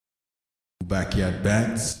Backyard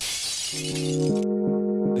Bands.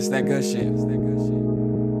 It's that good shit.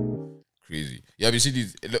 Crazy. Yeah, but you see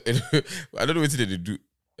these. I don't know what they do.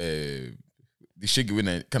 The shake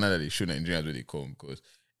when Canada they show Nigerians when they come because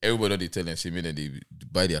everybody they tell them say man they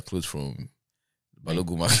buy their clothes from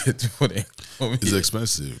Balogun market before they come. It's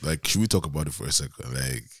expensive. Like, should we talk about it for a second?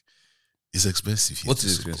 Like, it's expensive. Here. What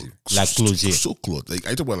is expensive? Like clothes, yeah. So clothes. Like,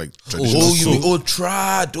 I talk about like traditional. Oh, you mean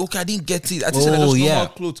trad? Okay, I didn't get it. I just said that normal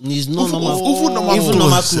clothes. It's not normal. Even normal Even clothes.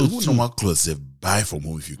 normal Even clothes. normal clothes. They buy from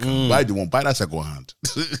home if you can. Buy the one. Buy that second hand.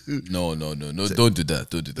 No. Don't do that.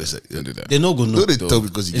 Don't do that. They no go no. No, they tell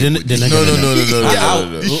because They no. No. How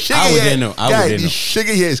would they know? How would they The know?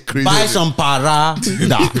 shaking here is crazy. Buy some para.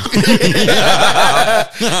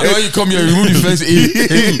 When you come here, remove the fence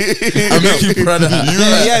I make you Prada.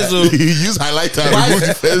 Yeah, so You use highlighter. Remove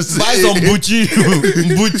the fence. buy some Bucci,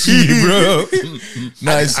 bro.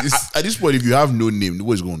 Nice. At this point, if you have no name,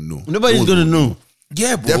 nobody's gonna know. Nobody's gonna know.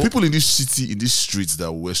 Yeah, bro. There are people in this city, in these streets that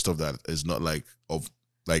wear stuff that is not like of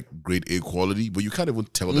like grade A quality, but you can't even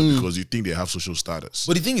tell them because you think they have social status.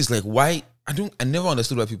 But the thing is, like, why? I never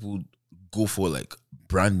understood why people go for like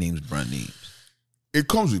brand names. It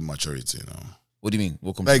comes with maturity, you know. What do you mean?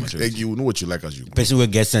 What comes Like, to like you know what you like as you. Person will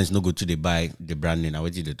get sense, no go to the buy the brand name. I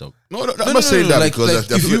wait till they talk. No, I'm not saying that like- because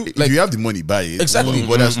like if you have the money, buy it. Exactly.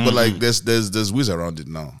 But like there's ways around it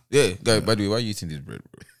now. Yeah, guy. By the way, why are you eating this bread,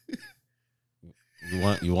 bro?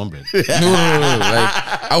 You want bread? No.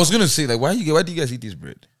 Like, I was gonna say, like, why do you guys eat this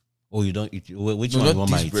bread? Oh, you don't eat. Which No, one do you not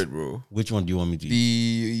want this me to bread, eat? bro. Which one do you want me to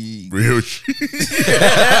eat? The Brioche.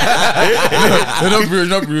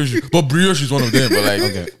 not brioche, but brioche is one of them. But like,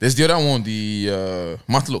 Okay. there's the other one, the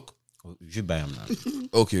matlock. Oh, you should buy them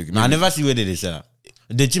now. Okay. No, I never see where they sell.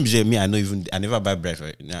 The chim say me. I never buy bread.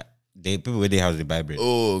 Right? Nah, the people where they house they buy bread.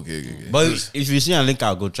 Oh, okay. But if you see a link,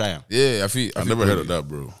 I'll go try them. Yeah, I've never heard of that,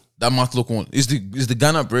 bro. That matlock one is the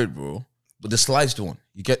Ghana bread, bro. But the sliced one,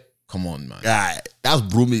 you get. Come on, man. Guy, that's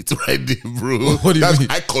bromate right there, bro. What do you that's mean?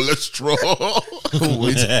 high cholesterol.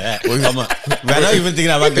 Wait, Come on, we're not even thinking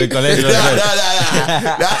about the cholesterol.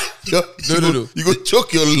 No. You go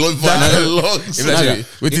choke your lungs. Imagine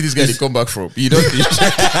wait till this guy they come back from. You know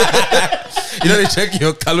they check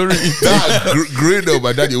your calorie intake. Great though.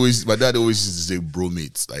 My dad always used to say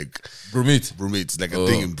bromate, like Bromate. like a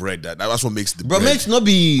thing in bread. That's what makes the Bro, bread. makes not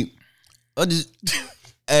be all this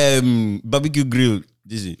barbecue grill.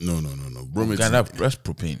 This is No. Bromate. Ghana, that's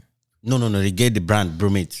propane. no. They get the brand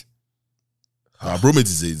bromate. Bromate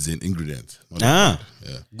is an ingredient. Ah,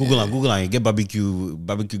 Yeah. Google and you get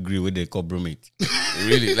barbecue grill where they call bromate.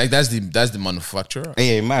 Really? Like that's the manufacturer?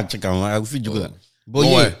 Hey, man, check out. I will feed you that. But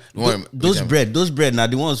Don't yeah, worry. those bread now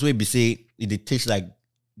the ones where be say they taste like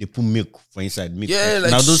they put milk for inside milk. Yeah,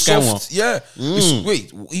 like now those soft, kind ones. Yeah.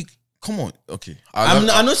 Wait, come on. Okay. I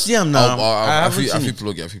don't see them now. I haven't feel seen it.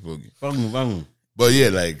 plug it. Bang. But yeah,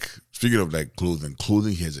 like speaking of like clothing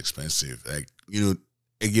here is expensive. Like, you know,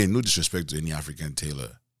 again, no disrespect to any African tailor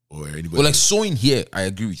or anybody. Well, like sewing here, I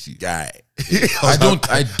agree with you. guy. I don't.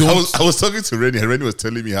 I was talking to Rennie, and Rennie was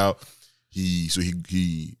telling me how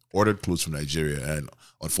he ordered clothes from Nigeria, and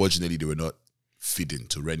unfortunately they were not fitting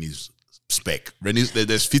to Rennie's spec.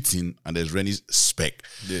 There's fitting and there's Rennie's spec.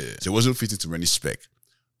 Yeah. So it wasn't fitting to Rennie's spec.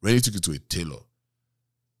 Rennie took it to a tailor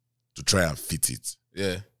to try and fit it.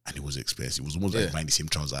 Yeah. And it was expensive. It was almost like buying the same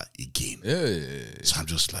trouser again. Yeah. So I'm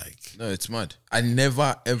just like, No, it's mad. I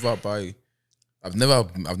never ever buy. I've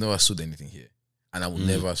never sold anything here, and I will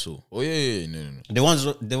never sew. Oh yeah. No. The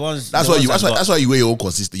ones. that's why you wear your own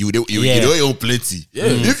consistent. You wear your own plenty. Yeah.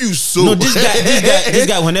 If you sew, No, this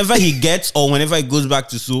guy. Whenever he gets or whenever he goes back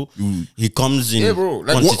to sew, he comes in. Yeah, bro.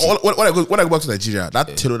 Like, quantity. when I go back to Nigeria,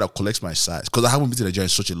 that tailor that collects my size, because I haven't been to Nigeria in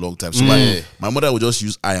such a long time. So my mother would just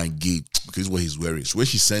use eye and gauge because what he's wearing. So when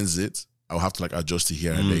she sends it, I'll have to like adjust it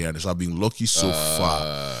here and there. And so I've been lucky so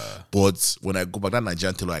far. But when I go back, that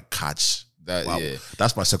Nigerian tailor I catch.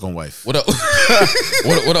 That's my second wife. what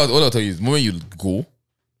I'll tell you is, the moment you go,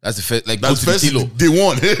 that's the first. Like That's go to first the tailor. day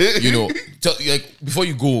one. You know, like before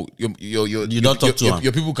you go, You don't talk to him.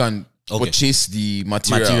 your people can purchase the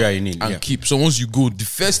material you need, and yeah. keep. So once you go, the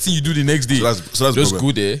first thing you do the next day, So that's the just problem.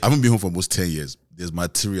 go there. I haven't been home for almost 10 years. There's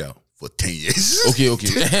material for 10 years. Okay.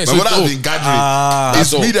 My So mother has oh, been gathering.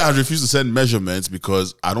 It's that's me all. that has refused to send measurements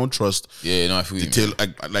because I don't trust Yeah, no, I feel the you. tailor.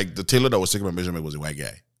 Like the tailor that was taking my measurement was a white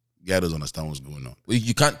guy. The guy doesn't understand what's going on.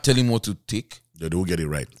 You can't tell him what to take. They don't get it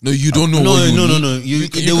right. No, you don't know. No. what you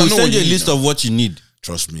need. They will can know send what you a need list now. of what you need.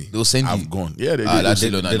 Trust me. They'll send I've you. gone. Yeah, they That's do.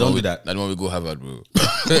 it. they don't do that. I don't want to go Harvard, bro.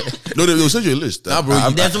 No, they'll send you a list. Nah, bro, I-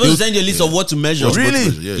 They're supposed to send you a list of what to measure. What's Really?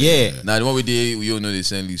 what to measure. Yeah. Nah, the one we did, we all know they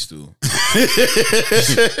send lists too.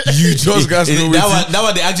 You just guys know that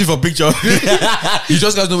one they asking for picture. you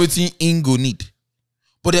just guys know what in go need.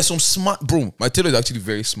 But there's some smart bro. My tailor is actually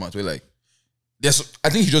very smart. We're like, I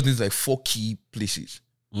think he just needs like 4 key places.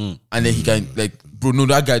 And then he can like, bro, no,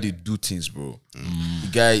 that guy did do things, bro. The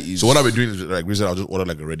guy is. So what I've been doing is like recently I'll just order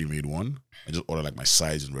like a ready-made one. I just order like my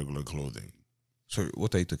size in regular clothing. Sorry,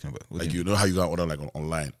 what are you talking about? Like you know how you got order like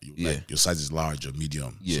online, like your size is large or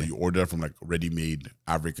medium. Yeah. So you order from like ready-made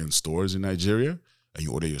African stores in Nigeria, and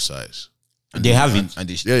you order your size. And they have it, and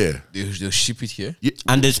they Yeah. they'll ship it here. Yeah.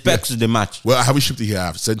 and the specs they match. Well, I haven't shipped it here.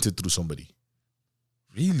 I've sent it through somebody.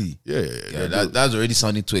 Really? Yeah. That's already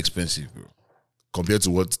sounding too expensive, bro. Compared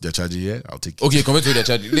to what they're charging here, I'll take it. Okay, compared to their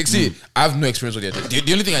charge. Like, see, I have no experience with their charge.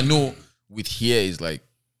 The only thing I know with here is like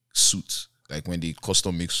suits, like when they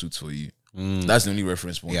custom make suits for you. That's the only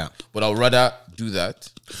reference point. Yeah. But I'd rather do that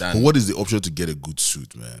than. But what is the option to get a good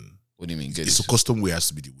suit, man? What do you mean? Get It's it? a custom way has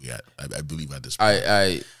to be the way. I believe at this point.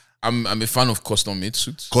 I'm a fan of custom made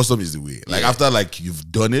suits. Custom is the way. Like Yeah. after like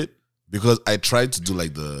you've done it, because I tried to do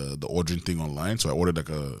like the ordering thing online, so I ordered like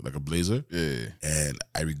a blazer, and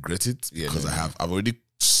I regret it because I've already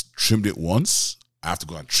trimmed it once. I have to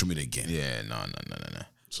go and trim it again. Yeah, no.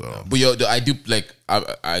 So, But I do like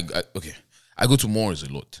I okay. I go to malls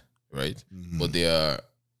a lot, right? But they are,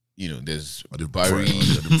 there's the Barry.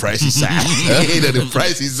 the pricey side. The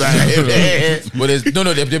pricey side. But there's there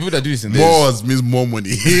are people that do this. And More means more money.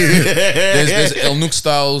 there's El Nook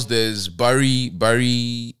Styles. There's Barry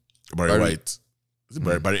White. Is it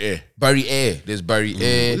Barry Air? Barry Air. There's Barry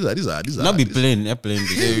Air. These are. Not be plain, not plain.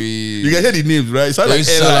 You can hear the names, right? It sounds like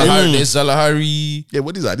There's Zalahari. yeah,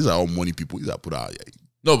 but these are all money people. These are put out. Yeah.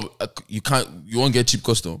 No, but you won't get cheap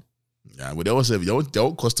custom. Yeah, but their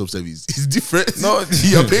own custom service is different. No,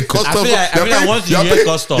 you're paying custom. I feel like once you hear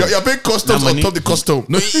custom, you're paying customs on top of the custom.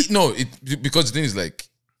 No, because the thing is like,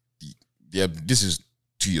 this is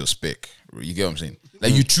to your spec. You get what I'm saying?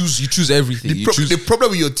 Like you choose everything. The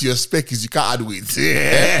problem with your spec is you can't add weight. You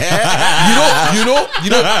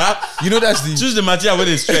know that's the choose the material where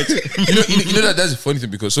they stretch. you know that's the funny thing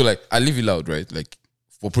because so like I live it loud, right? Like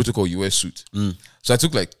for protocol you wear suit. So I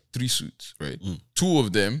took like 3 suits, right? 2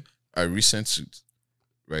 of them are recent suits,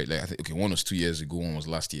 right? Like I think one was 2 years ago, one was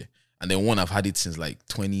last year, and then one I've had it since like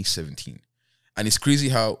 2017. And it's crazy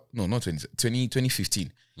how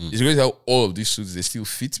 2015. It's crazy how all of these suits they still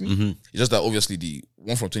fit me. It's just that obviously the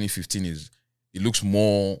one from 2015 it looks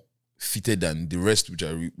more fitted than the rest which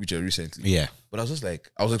are recently. Yeah. But I was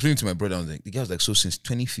explaining to my brother, I was like, the guy was like, so since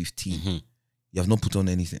 2015, you have not put on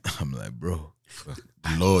anything. I'm like, bro.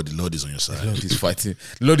 The Lord is on your side. The Lord is fighting.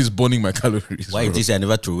 The Lord is burning my calories. Why bro. is this? I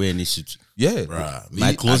never throw away any suit. Yeah. Bruh,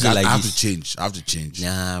 My clothes are like I have this. to change. I have to change.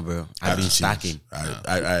 Nah, bro. I've been stacking.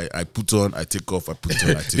 I put on, I take off, I put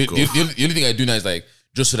on, I take The off. only thing I do now is like,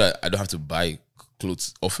 just so that I don't have to buy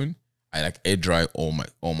clothes often, I like air dry all my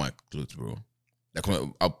clothes, bro. Like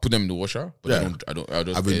I'll put them in the washer, but Yeah. I'll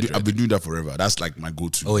just I've been doing that forever. That's like my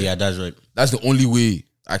go-to. Oh yeah, that's right. That's the only way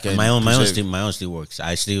I can. My own preserve. still works.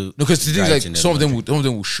 I still No, because the thing dry is it in like some of everything.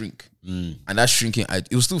 them will shrink, and that shrinking, it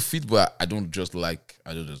will still fit, but I don't just like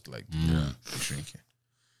shrinking.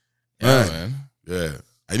 Yeah, man. Yeah.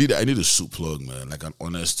 I need a suit plug, man. Like an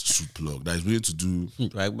honest suit plug that is willing to do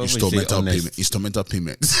Right, but when you say instrumental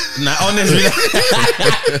payments. Nah, honestly,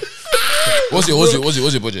 What's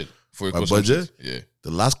your budget for a My custom budget? suit? Yeah,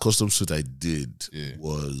 The last custom suit I did Yeah.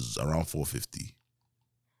 was around $450.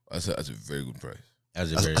 that's a very good price.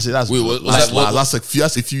 that's a I very. say that's Wait, good. was that-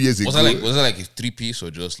 that's a few years ago. Was that like a 3-piece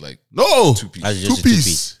or just like No, 2-piece? That's just a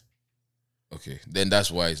 2-piece. Okay, then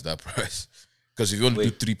that's why it's that price. Because if you want to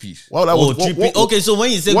do 3-piece, Well, that Oh, was okay, so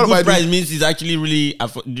when you say what am I good price doing? means it's actually really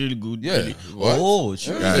good. Yeah. Really. What? Oh,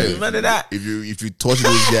 sure. Yeah. Remember that. If you touch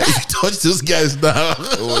those guys now.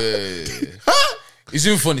 oh yeah. It's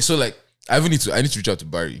even funny. So like, I need to reach out to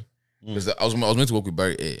Barry because I was meant to work with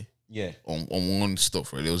Barry A. Yeah. on one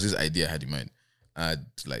stuff, right? There was this idea I had in mind. And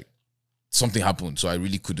like something happened, so I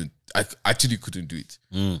actually couldn't do it.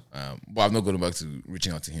 But I've not gone back to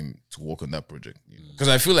reaching out to him to work on that project. Because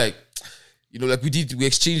I feel like, like we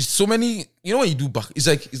exchanged so many, when you do back, it's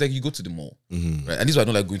like you go to the mall. Right? And this is why I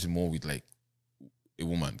don't like going to the mall with like a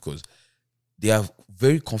woman, because they are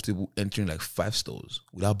very comfortable entering like 5 stores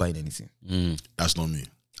without buying anything. That's not me.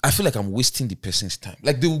 I feel like I'm wasting the person's time.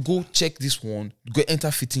 Like they will go check this one, go enter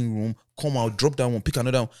fitting room, come out, drop that one, pick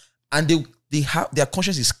another one, and they have their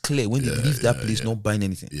conscience is clear when they leave that place not buying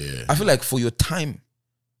anything. Yeah. I feel like for your time,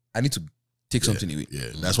 I need to take something away. Yeah.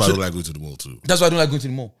 That's why I don't like going to the mall too. That's why I don't like going to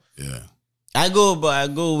the mall. Yeah. I go where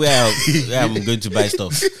I'm going to buy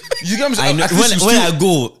stuff. You get what I'm I saying? know, At least when you I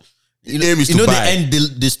go, The aim is you to know buy. the end,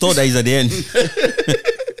 the store that is at the end.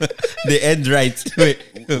 They end right. Wait.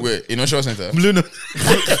 In Oshawa Center. Blue note.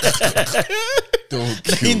 Don't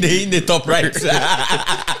kill in the top right.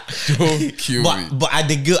 Don't kill me. But I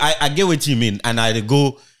get what you mean, and I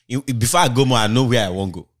go before I go more. I know where I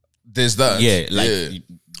won't go. There's that. Yeah, like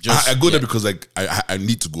just I go there because like I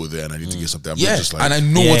need to go there and I need to get something. I'm not just like, and I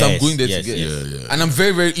know what I'm going there yes, to get. yes. And I'm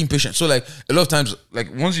very, very impatient. So like a lot of times, like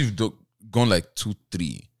once you've gone like 2,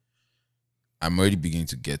 3, I'm already beginning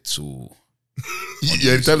to get to.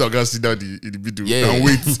 yeah, the time I'm gonna sit down in the middle Yeah, and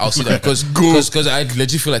wait. I'll see that because I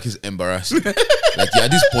legit feel like it's embarrassing. Like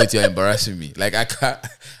at this point you're embarrassing me. Like I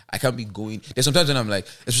can't be going. There's sometimes when I'm like,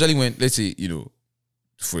 especially when let's say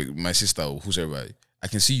for my sister or who's everybody, I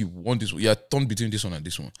can see you want this one. You're torn between this one and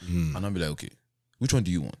this one, and I'll be like, okay, which one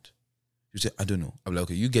do you want? You say, I don't know. I'm like,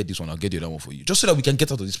 okay, you get this one, I'll get the other one for you, just so that we can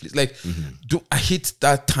get out of this place. Like, I hate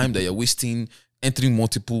that time that you're wasting entering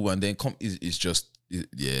multiple and then come. It's just. No,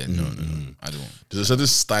 I don't. There's a certain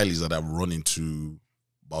stylist that I've run into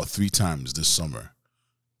about 3 times this summer.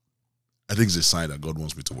 I think it's a sign that God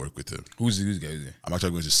wants me to work with him. Who's the guy? I'm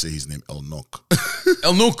actually going to say his name, El Nook.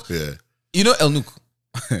 El Nook? Yeah. You know El Nook?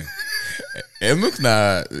 El Nook,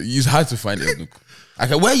 nah, it's hard to find El Nook.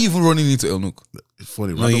 Why are you even running into El Nook? It's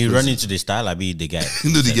funny. No, you run into the style, I be the guy.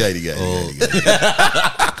 No, the guy. The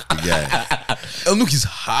guy. El Nook is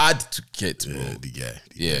hard to get, bro. Yeah, the guy.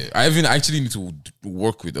 Yeah, I even actually need to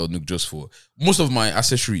work with El Nook just for most of my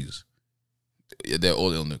accessories. They're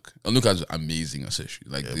all El Nook. El Nook has amazing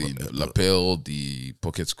accessories, like the lapel, the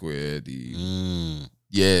pocket square, the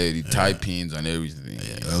tie pins and everything.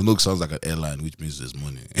 Yeah. El Nook sounds like an airline, which means there's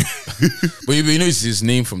money. But you know it's his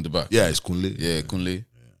name from the back. Yeah, it's Kunle. Yeah, Kunle.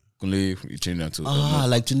 Kunle, you change that to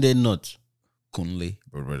like Tunde not. Kunle,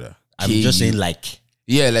 brother. I'm just saying like.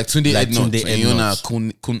 Yeah, like Tunde Like Ednot. Tunde Ednot.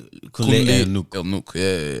 Kunle El Nook. El Nook.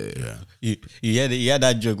 Yeah. You hear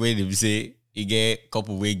that joke where they say you get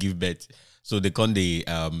couple way give birth, so they come they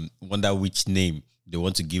wonder which name they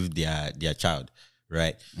want to give their child,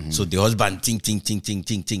 right? So the husband think. He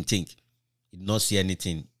did not see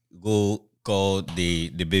anything. Go call the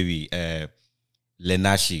baby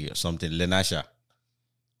Lenashi or something. Lenasha.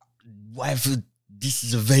 Wife, this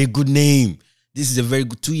is a very good name. This is a very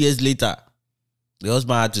good. 2 years later, the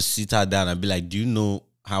husband had to sit her down and be like, do you know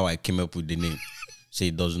how I came up with the name? Say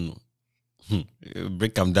he doesn't know.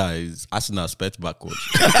 Break him down. It's Arsenal spelled backwards.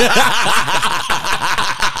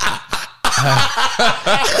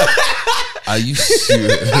 Are you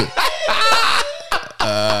serious?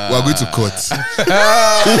 We're going to cut.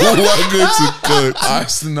 We're going to cut.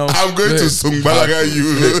 Arsenal. I'm going to Sungbalaga you.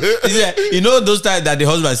 Yeah, you know those times that the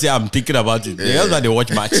husband say, I'm thinking about it. The husband, they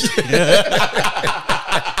watch match.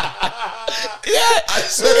 I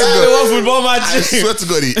swear to God. They want football match. I swear to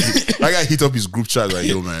God, I got hit up his group chat like,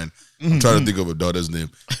 yo, man, I'm trying to think of a daughter's name.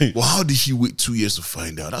 Well, how did she wait 2 years to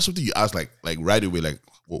find out? That's something you ask like right away, like,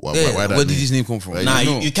 why that where did name? his name come from? Nah, You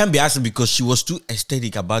know. you can't be asking because she was too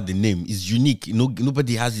aesthetic about the name. It's unique.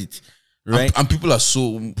 Nobody has it. Right? And people are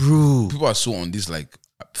so Bro. people are so on this like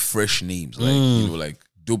fresh names, like like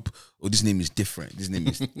dope. Oh, this name is different. This name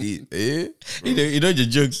is You know the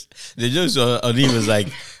jokes. The jokes on him was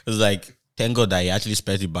like, thank God that he actually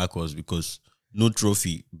spelled it backwards because no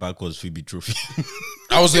trophy backwards will be trophy.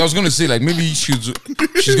 I was gonna say like maybe she's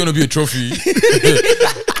gonna be a trophy.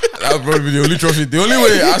 That'll probably be the only trophy. The only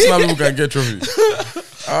way Arsenal people can get trophy.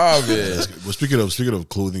 Oh man. Well, speaking of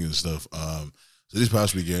clothing and stuff, so this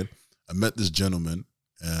past weekend I met this gentleman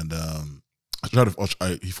and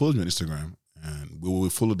he followed me on Instagram and we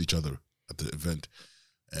followed each other at the event.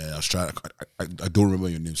 And I was trying. I don't remember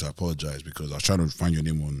your name, so I apologize because I was trying to find your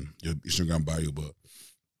name on your Instagram bio, but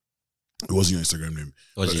it wasn't your Instagram name.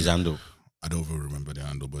 What's his handle? I don't even remember the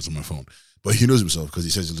handle, but it's on my phone. But he knows himself because he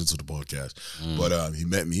says he listens to the podcast. But he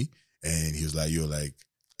met me and he was like, yo, like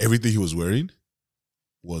everything he was wearing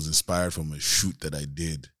was inspired from a shoot that I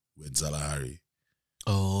did with Zalahari.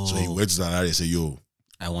 Oh. So he went to Zalahari and said, yo,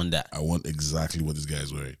 I want that. I want exactly what this guy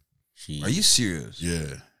is wearing. Are you serious?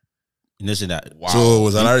 Yeah. You know, say that. Wow. So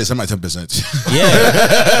was Zalahari sent my 10%?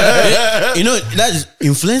 Yeah. You know, that is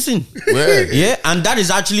influencing. Where? Yeah. And that is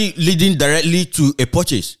actually leading directly to a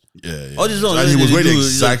purchase. Yeah. All this one And he was they wearing the do,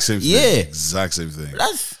 exact same thing. Yeah. Exact same thing.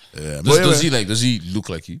 That's Yeah. Does he look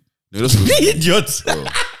like you? No, it doesn't look- idiot. no,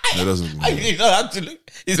 it doesn't look- You don't have to look.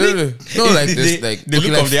 No, like this, like the okay,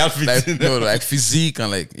 look like, of the outfit. like, no, like physique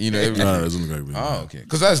and like everything. No, it doesn't look like me. Oh, okay.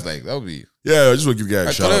 Because that's like that would be. Yeah, I just want to give you guys a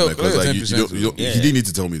I shout call out it- man, because call it like 10%. you don't, Yeah. he didn't need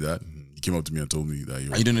to tell me that. He came up to me and told me that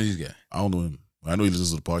You don't know this guy. I don't know him. I know he listens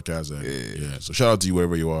to the podcast. And yeah. So shout out to you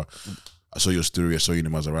wherever you are. I saw your story. I saw you in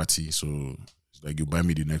the Maserati. So Like, you buy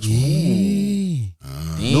me the next one.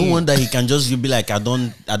 No wonder he can just be like, I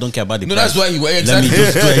don't care about the No, price. that's why he Let exactly. me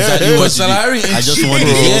just do exactly But what you salary did. ain't I just cheap, want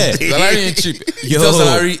bro. it. Yeah. Salary ain't cheap. You Yo. tell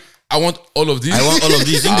salary, I want all of this. I want all of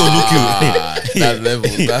these. He go look you. That level.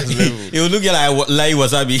 That's level. He will look at like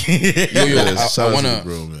wasabi. Yo, Yes, shout out to I the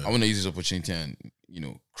bro, man. wanna use this opportunity and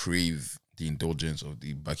crave the indulgence of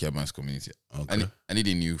the backyard bands community. Okay. I need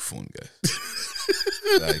a new phone, guys.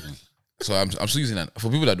 Like, so I'm still using for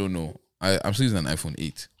people that don't know, I'm still using an iPhone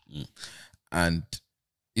 8, and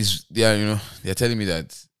they're telling me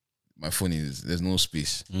that my phone there's no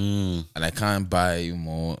space, and I can't buy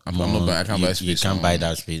more. I can't buy space. You can't buy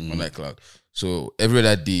that space on that cloud. So every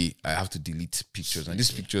other day I have to delete pictures, and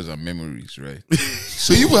these pictures are memories, right?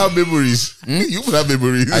 So you will have memories. You will have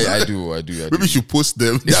memories. I do. Maybe you should post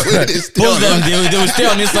them. Post them. They will stay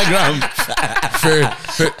on Instagram. Fair.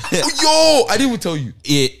 Yo, I didn't even tell you.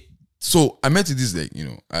 Yeah. So I met with this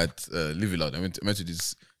at Live It Loud. I met with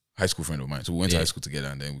this high school friend of mine. So we went to high school together,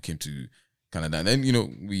 and then we came to Canada, and then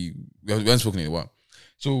we haven't spoken in a while.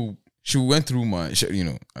 So she went through my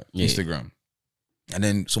Instagram, and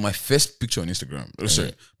then so my first picture on Instagram,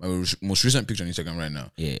 my most recent picture on Instagram right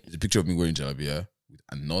now, is a picture of me wearing jalabia with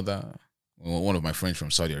one of my friends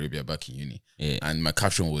from Saudi Arabia back in uni, and my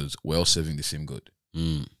caption was, "We're all serving the same God."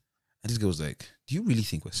 And this girl was like, "Do you really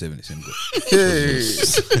think we're serving the same God?" Hey,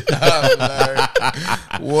 I'm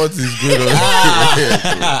like, what is good on here?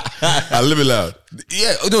 I Live It Loud.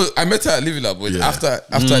 Yeah, no, I met her at Live It Loud, but after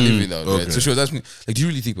Live It Loud, right? Okay. So she was asking me, like, "Do you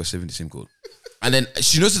really think we're serving the same God?" And then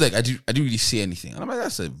she noticed like I didn't really say anything, and I'm like,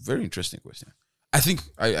 "That's a very interesting question." I think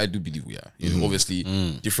I do believe we are. Obviously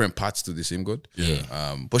different parts to the same God.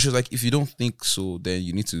 Yeah. But she was like, if you don't think so, then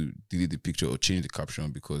you need to delete the picture or change the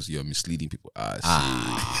caption because you're misleading people. You're an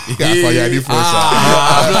influencer.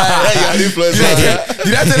 I'm like, You're an influencer.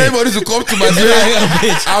 did I tell everybody to come to my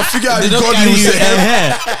church? I'll figure out the God you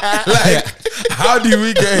said. Like, how did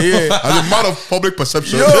we get here? As a man of public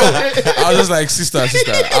perception. Yo, I was just like, sister,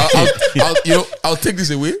 I'll take this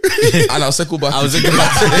away and I'll circle back.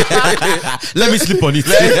 Let me sleep on it.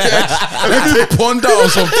 Let me ponder on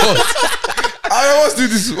some thoughts. I always do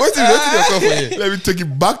this. What is Let me take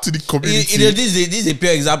it back to the community. This is a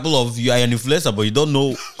pure example of you are an influencer, but you don't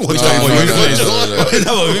know what type of influence.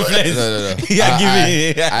 No.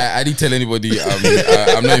 I I didn't tell anybody.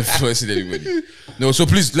 I'm not influencing anybody. No, so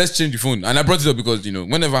please let's change the phone. And I brought it up because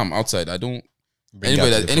whenever I'm outside, I don't.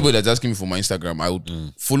 Anybody that's asking me for my Instagram, I would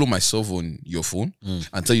follow myself on your phone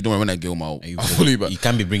and tell you, don't worry, when I get home, I'll follow you back. You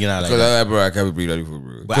can't be bringing out like Because that. bro, I can't be bringing that phone,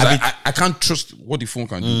 bro. But Because I can't trust what the phone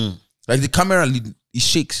can do. Like the camera, it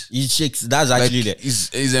shakes. It shakes. That's actually Like,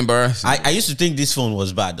 it's embarrassing. I used to think this phone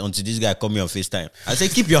was bad until this guy called me on FaceTime. I said,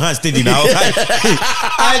 keep your hands steady now.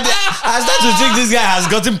 I started to think this guy has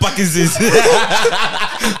gotten Parkinson's.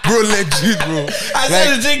 Bro, legit, bro. I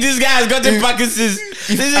started to think this guy has gotten Parkinson's.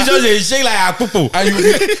 This is just a shake like a poo-poo. And you'll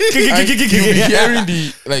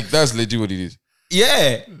be hearing that's legit what it is.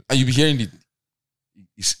 Yeah. And you'll be hearing the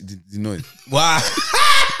noise. Wow.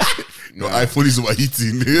 No, iPhone is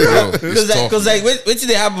overheating. Because when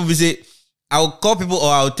they happen, we say, I'll call people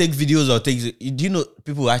or I'll take videos or things. Do you know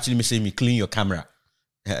people actually message me, clean your camera?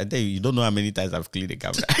 I tell you don't know how many times I've cleaned the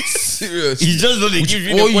camera. Serious. You just know they give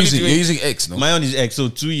you you're using X, no? My own is X, so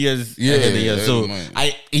 2 years. Yeah, so mine.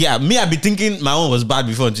 I be thinking my own was bad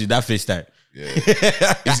before until that FaceTime. Yeah.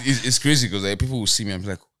 It's crazy because people will see me and be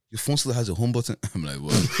like, your phone still has a home button. I'm like,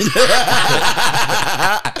 what?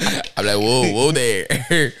 I'm like, whoa there.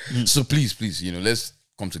 So please, let's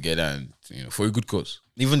come together and for a good cause.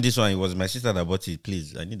 Even this one, it was my sister that bought it.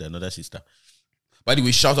 Please, I need another sister. By the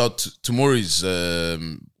way, shout out tomorrow is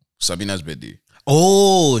Sabina's birthday.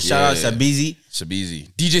 Oh, shout out Sabizi.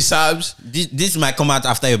 DJ Sabs. This might come out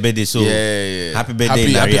after your birthday, so yeah. Happy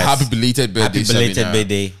birthday, happy belated birthday. Happy belated Sabina.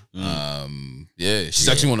 birthday. Yeah, she's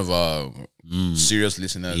actually one of our serious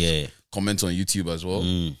listeners. Yeah. Comments on YouTube as well.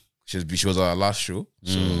 She was our last show,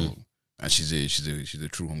 so and she's a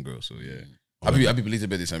true homegirl. So yeah. Happy belated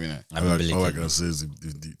birthday, Sabina. All I can say is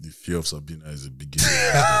the fear of Sabina is a beginning.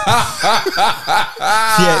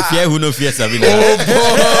 Fear who no fear Sabina. Oh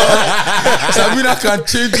boy, Sabina can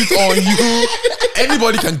change it on you.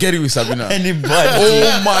 Anybody can get it with Sabina. Anybody.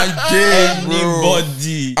 Oh my god, bro.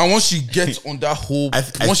 Anybody. And once she gets on that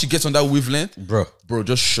once she gets on that wavelength, bro,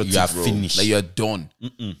 just shut it. You are bro. finished. Like you are done.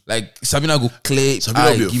 Like Sabina go clear.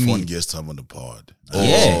 Sabina will be a fun guest time on the pod.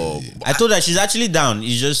 Yeah, I told her she's actually down.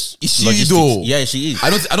 It's just Is she logistics. though? Yeah, she is. I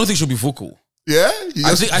don't think she'll be vocal. Yeah,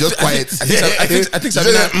 I think quiet. I think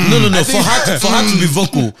Sabina. No. For her to be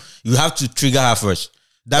vocal, you have to trigger her first.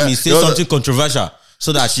 That means say something controversial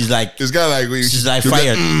so that she's like, This guy she's like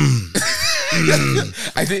fired.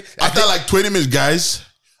 I think After like 20 minutes, guys,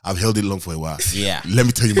 I've held it long for a while. Yeah. Let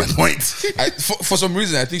me tell you my point. for some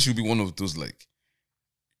reason, I think she'll be one of those like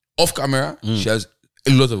off camera. She has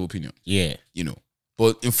a lot of opinion. Yeah. You know,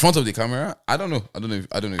 but in front of the camera, I don't know.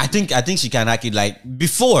 I think she can hack it like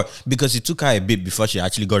before, because it took her a bit before she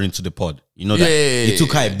actually got into the pod. You know that it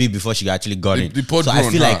took her a bit before she actually got in. The pod so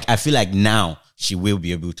grew on I feel like now she will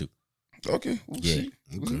be able to. Okay, we'll see.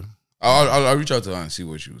 Okay. I'll reach out to her and see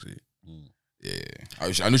what she will say. Yeah,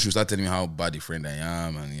 I know she'll start telling me how bad a friend I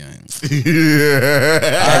am, and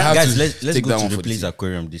Guys, let's go to the Place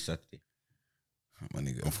Aquarium this Saturday. My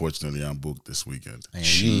nigga. Unfortunately, I'm booked this weekend. And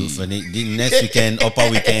you for the next weekend, upper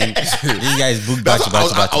weekend, these guys book back to back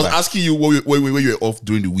to back. I was asking you when you were off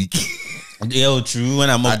during the week. Yeah, true.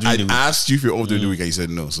 When I'm off during the week, I asked you if you're off during the week, and you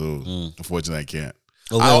said no. So unfortunately, I can't.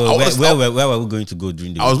 Oh, where were we going to go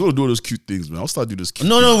during the week? I was going to do those cute things, man. I'll start doing those cute.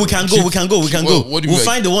 No, we can go. We can go. What do you We'll like?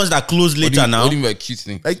 find the ones that close later now. What do you mean by cute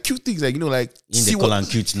thing? Like cute things, like like In the call and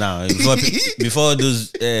cute now. Before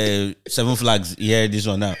those 7 flags here, this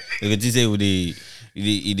one now. You can say with the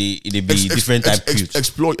be different type cute.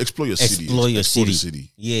 Explore your city. Explore your the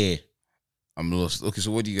city. Yeah. I'm lost. Okay,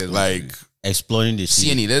 so what do you guys Like exploring the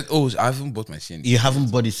city. CNE. I haven't bought my CNE. You haven't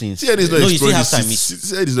bought it since. CNE is not No, you still exploring have the time.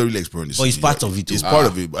 city. CNE is not really exploring the city. But it's part of it. It's too. part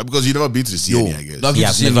of it because you've never been to the CNE, I guess. He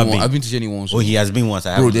has never been. I've been to CNE once. Oh, he has been once.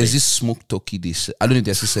 I Bro, haven't there's been. this smoked turkey. I don't know if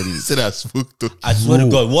they're still selling it. Say that smoked. I swear to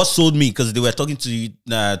God, what sold me, because they were talking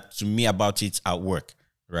to me about it at work,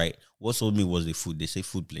 right? What sold me was the food. They say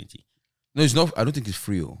food plenty. No, it's not. I don't think it's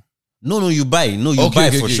free. No, you buy. No, you buy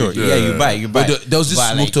for sure. Okay. Yeah, you buy. But there was this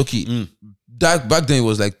But smoked turkey. That back then it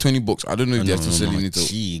was like $20. I don't know if they're still selling it.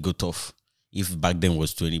 Gee, go tough. If back then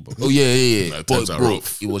was $20. Oh yeah. Like, But times are bro,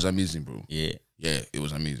 rough. it was amazing, bro. Yeah. Yeah, it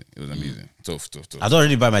was amazing. Tough. I don't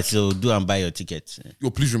already buy myself. Do and buy your tickets.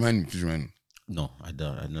 Yo, please remind me. No, I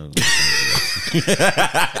don't. I know.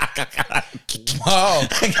 Wow.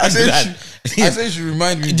 I said you should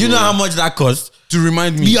remind me. Do you know bro. how much that cost? To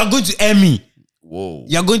remind me. You are going to air me. Whoa.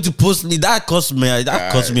 You are going to post me. That cost me.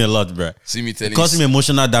 That cost me a lot, bro. See me telling. Cost me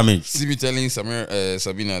emotional damage. See me telling Sabina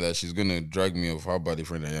that she's gonna drag me off how bad a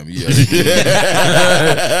friend I am. Yeah.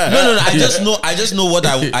 No. I just know what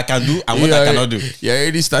I can do and what I cannot do. Yeah, I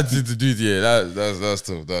already started to do it. Yeah, that's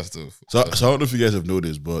tough. That's tough. So I don't know if you guys have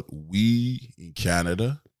noticed, but we in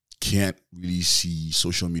Canada can't really see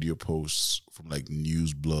social media posts from like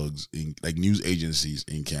news blogs in like news agencies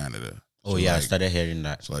in Canada. Oh So, yeah, I like, started hearing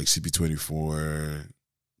that. So like CP24,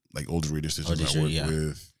 like all the radio stations they I should, work yeah.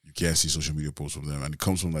 with, you can't see social media posts from them, and it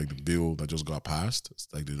comes from like the bill that just got passed. It's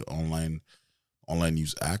like the online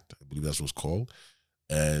news act, I believe that's what's called.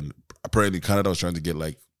 And apparently Canada was trying to get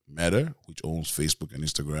like Meta, which owns Facebook and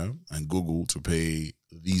Instagram, and Google to pay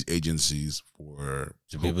these agencies for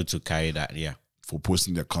To be able to carry that, yeah. for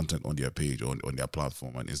posting their content on their page on their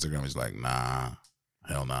platform. And Instagram is like, nah,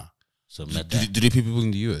 hell nah. So Do they pay people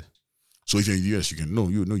in the US? So if you're in the US, you can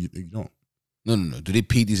you don't. No. Do they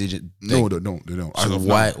pay these agents? No, they don't. As So of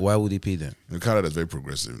why now, would they pay them? in Canada is very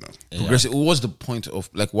progressive now. Progressive. What's the point of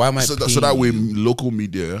like? Why am I? So paying that way, you? local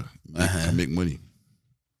media can make money.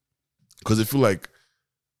 Because they feel like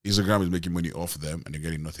Instagram is making money off them and they're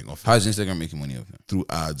getting nothing off How is Instagram making money off them? through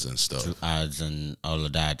ads and stuff. Through ads and all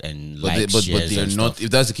of that and But likes, but shares they're and not. stuff.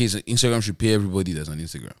 If that's the case, Instagram should pay everybody that's on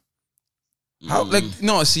Instagram. How? Like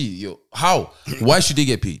no, how? Why should they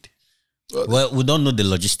get paid? Well, we don't know the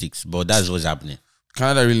logistics, but that's what's happening.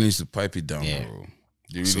 Canada really needs to pipe it down, Yeah. bro.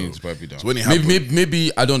 They really need to pipe it down. so when it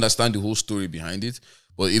maybe I don't understand the whole story behind it,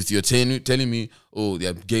 but if you're telling me, oh,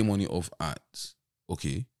 they're getting money off ads,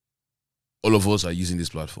 okay. All of us are using this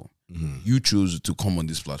platform. You choose to come on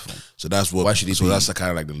this platform. So that's what. Why should they So pay that's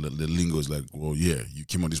kind of like the lingo is like, well, yeah, you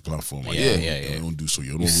came on this platform. Like, Yeah. You don't do so.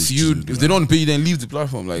 You don't If they don't pay you, then leave the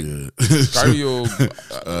platform. Like carry your.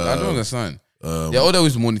 I don't understand. There are other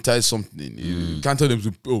ways to monetize something. You can't tell them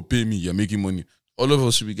to pay me. You're making money. All of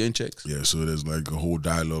us should be getting checks. Yeah, so there's like a whole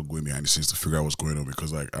dialogue going behind the scenes to figure out what's going on,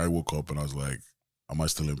 because like I woke up and I was like, am I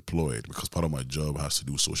still employed? Because part of my job has to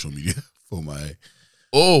do with social media for my.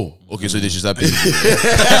 Oh, okay. So they should start paying.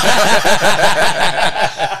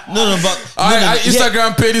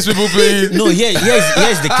 Instagram pay these people, please. No, here's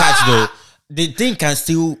the catch though. The thing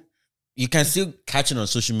you can still catch it on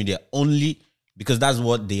social media only because that's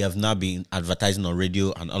what they have now been advertising on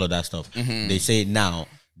radio and all of that stuff. They say now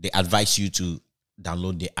they advise you to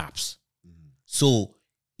download the apps. So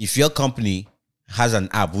if your company has an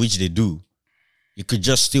app, which they do, you could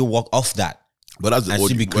just still work off that. But that's the and audio,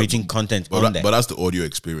 still be creating content on there. But that's the audio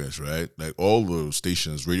experience, right? Like all the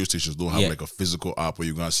stations, radio stations don't have like a physical app where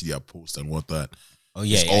you're gonna see their post and what that. Oh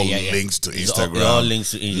yeah, it's all linked to Instagram, It all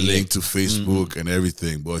links to linked to Facebook and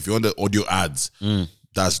everything. But if you're on the audio ads,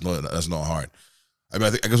 that's not hard. I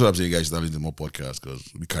mean, I guess what I'm saying, guys, is that listen to more podcasts because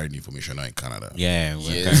we carry the information now in Canada. Yeah,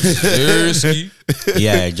 Seriously.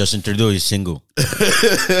 yeah. Justin Trudeau is single.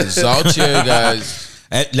 It's out here, guys.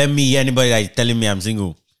 Let me hear anybody that is telling me I'm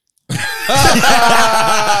single.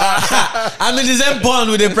 I'm in the same bond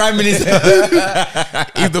with the Prime Minister.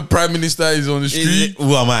 If the Prime Minister is on the street,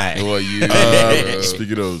 Who am I? who are you?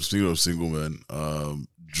 Speaking of single men,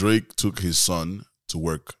 Drake took his son to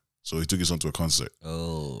work. So he took his son to a concert.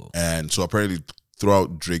 Oh. And so apparently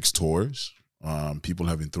throughout Drake's tours, people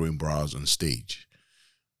have been throwing bras on stage.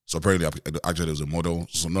 So apparently, actually, there was a model,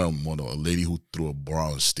 so not a model, a lady who threw a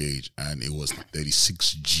bra on stage, and it was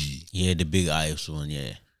 36G. Yeah, the big eyes one,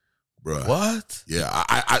 yeah. Bro. What? Yeah,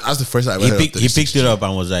 I that's the first time I ever heard of He picked it up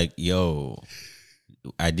and was like, yo,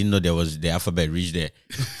 I didn't know there was the alphabet reached there.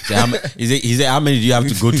 He said, how many do you have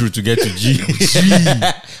to go through to get to G?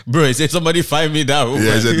 Bro, he said, somebody find me that woman.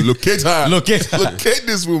 Yeah, he said, locate her. Locate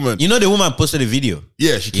this woman. You know the woman posted a video?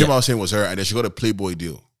 Yeah, she came out saying it was her, and then she got a Playboy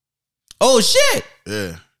deal. Oh, shit.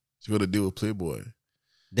 Yeah, she got a deal with Playboy.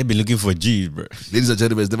 They be looking for G's, bro. Ladies and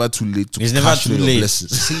gentlemen, it's never too late to It's never too late.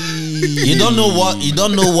 You don't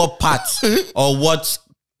know what part or what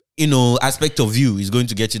aspect of you is going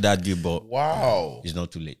to get you that deal, but Wow. it's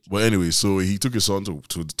not too late. But anyway, so he took his son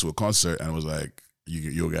to a concert and was like,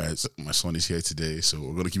 yo guys, my son is here today, so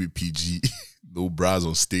we're gonna keep it PG. No bras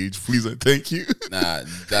on stage, please and thank you. Nah,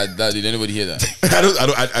 that did anybody hear that? I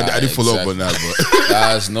didn't follow up on that,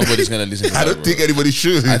 but nobody's gonna listen to that. I don't think anybody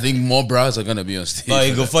should. I think more bras are gonna be on stage. No,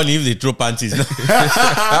 it go funny if they throw panties. That's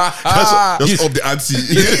up the ante.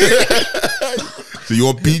 So you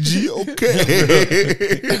want PG? Okay.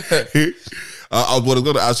 What I was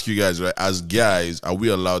going to ask you guys, right? As guys, are we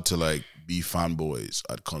allowed to like be fanboys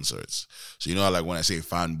at concerts? So you know, like when I say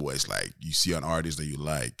fanboys, like you see an artist that you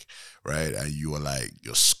like, right? And you are like,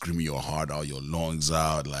 you're screaming your heart out, your lungs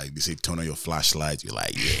out. Like they say, turn on your flashlight. You're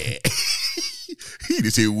like, yeah. They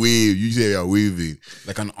say wave. You say you're waving.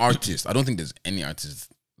 Like an artist. I don't think there's any artist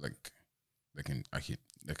like that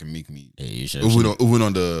can make me. Yeah, you should. Even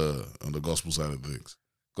on the gospel side of things.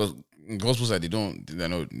 Because gospel side, they know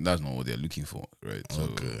that's not what they're looking for, right? So,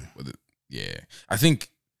 Okay. Yeah, I think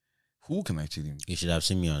who can actually. You should have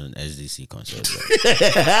seen me on an SDC concert.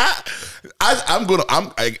 I'm going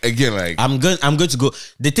to go.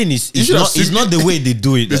 The thing is, You should have it's seen not the way they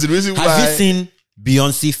do it. There's a reason Have why- you seen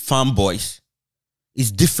Beyonce fanboys?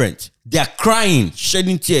 It's different. They are crying,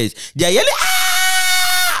 shedding tears. They are yelling.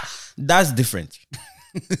 Ah! That's different.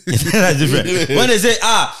 That's different. When they say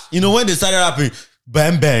when they started rapping,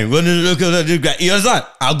 bang bang. When they look at the guy, you understand?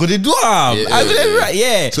 I'm gonna do Who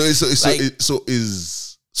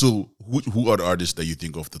are the artists that you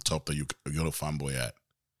think off the top that you're a fanboy at?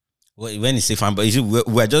 When you say fanboy,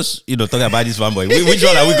 we're just talking about this fanboy. Which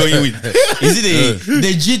one are we going with? Is it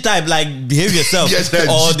the G type, like behave yourself, Yes, that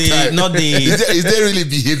or G-type. not the Is there really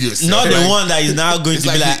behave yourself? not the Like, one that is now going to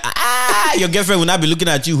be like your girlfriend will not be looking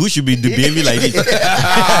at you. Who should be behaving like this?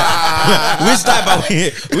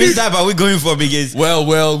 Which type are we going for? Because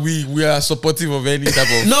Well, we are supportive of any type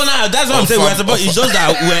of. no, that's what I'm saying. We're supposed. It's just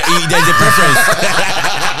that there's a preference.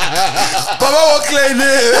 Baba won't claim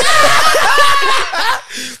it.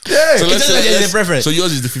 Yeah. So there's a preference. So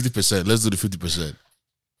yours is the 50%. Let's do the 50%.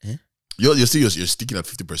 You're sticking at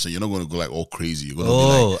 50%. You're not going to go like all crazy. You're going to be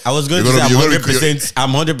like, I was going to say I'm 100%.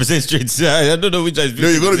 I'm 100% straight. I don't know which is 50%. no,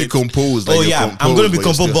 you're going to be composed. Like I'm going to be but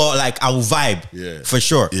you're composed, still- but like I will vibe. Yeah. For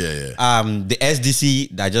sure. Yeah. The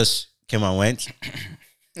SDC that just came and went.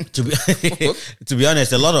 To be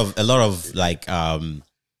honest, a lot of like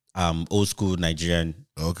old school Nigerian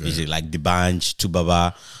music, like the Banj,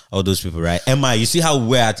 Tubaba, all those people, right? MI, you see how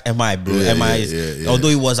we're at MI, bro. Yeah, MI is although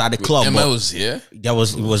it was at the club, Emma but was here. that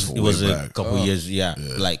was it was way a back. couple years,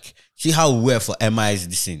 like see how we're for MI's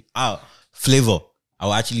this thing. Flavor. I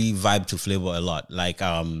will actually vibe to Flavor a lot. Like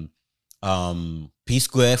P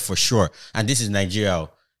Square for sure. And this is Nigeria.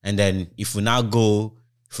 And then if we now go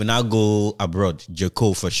abroad, J.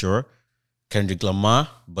 Cole for sure. Kendrick Lamar,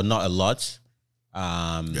 but not a lot.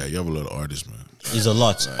 Yeah, you have a lot of artists, man. It's a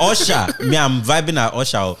lot. Usher, I'm vibing at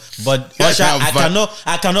Usher, but Usher,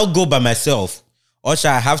 I cannot go by myself. Usher,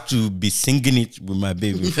 I have to be singing it with my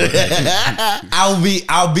baby. I'll be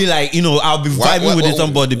like, I'll be vibing with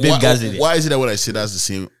somebody, baby guys in it. Why is it that when I say that's the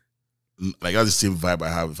same vibe I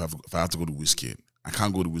have if I have to go to Whiskey? I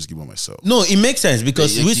can't go to Whiskey by myself. No, it makes sense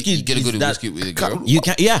because You whiskey. gotta go to that- Whiskey with a girl. You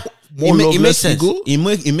can, yeah. more love, It makes less sense. ego. It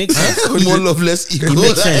makes sense. More love, less ego. It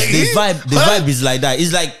makes sense. The vibe is like that.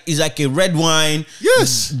 It's like a red wine.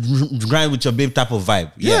 Yes. Grind with your babe type of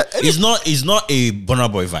vibe. Yeah. It's not a Burna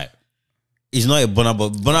Boy vibe. It's not a Burna Boy.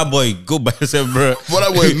 Burna Boy, go by yourself, bro.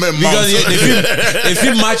 Burna Boy, man, because if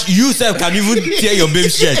you match, you self can even tear your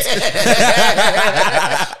babe's shirt.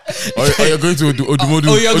 Or you're going to Odumodu.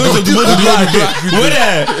 Oh, you're going to Odumodu. Wait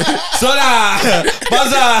there. Soda.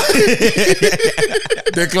 Pasa.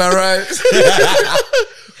 Declan Rice.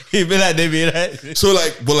 He be like, they be like. So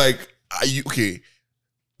like, but like, are you okay?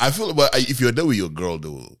 I feel like if you're there with your girl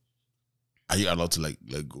though, are you allowed to like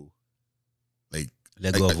let go? Let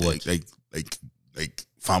go of what? Like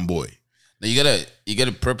fanboy. Now you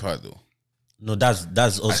gotta prep her though. No, that's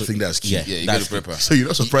also. I think that's key. Yeah, Yeah, you gotta that's prep her. So you're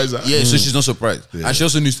not surprised that? Yeah, so she's not surprised, Yeah. and she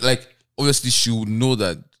also needs obviously she would know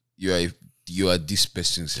that you are this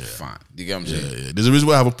person's fan. Do you get what I'm saying? Yeah. There's a reason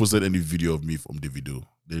why I haven't posted any video of me from the video.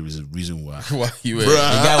 There is a reason why. Why you were? the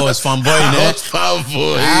guy was fanboy, ne?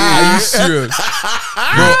 Fanboy. Are you serious, bro?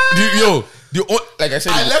 Like I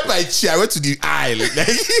said, I left my chair. I went to the aisle.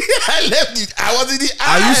 I left it. I was in the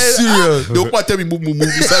aisle. Are you serious? The opa tell me move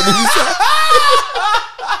inside.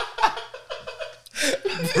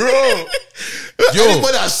 Bro,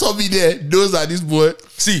 anybody that saw me there knows that this boy.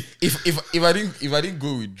 See, if I didn't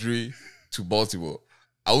go with Dre to Baltimore,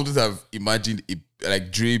 I wouldn't have imagined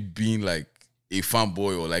like Dre being like a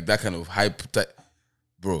fanboy or like that kind of hype type.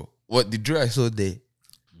 Bro, what the Dre I saw there?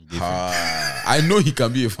 I know he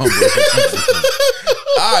can be a fanboy.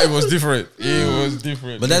 It was different. It was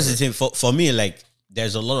different. But that's the thing for me. Like,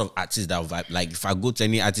 there's a lot of artists that vibe. Like, if I go to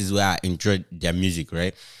any artist where I enjoy their music,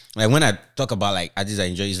 right? Like when I talk about like artists I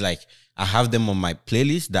enjoy, it's like I have them on my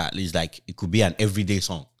playlist that is like it could be an everyday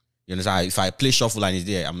song. You understand? If I play shuffle and it's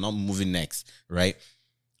there, I'm not moving next, right?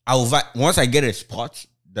 Once I get a spot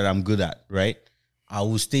that I'm good at, right? I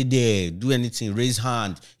will stay there, do anything, raise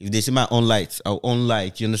hand. If they see my on lights, I'll on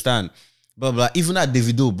light. You understand? Blah blah. Even at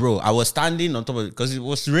Davido, bro, I was standing on top of it because it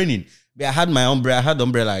was raining. But I had my umbrella. I had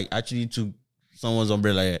umbrella. I actually took someone's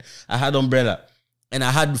umbrella. Yeah. I had umbrella, and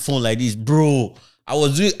I had the phone like this, bro. I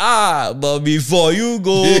was doing but before you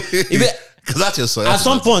go, Because that's your son. at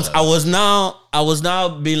some point, I was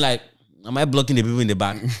now being like, am I blocking the people in the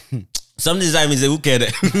back? Sometimes is who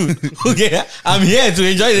cares? Who cares? I'm here to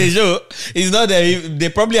enjoy the show. It's not that they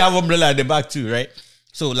probably have umbrella at the back too, right?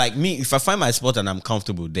 So like me, if I find my spot and I'm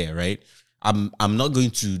comfortable there, right? I'm not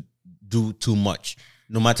going to do too much,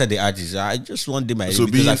 no matter the artist. I just want them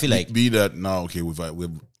because I feel like be that now. Okay, we've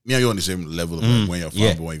me and you on the same level of like when you're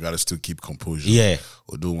fanboy, you gotta still keep composure. Yeah.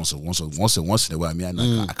 Although once in a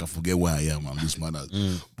while, I can forget where I am. I'm this man.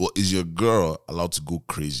 But is your girl allowed to go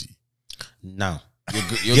crazy? now.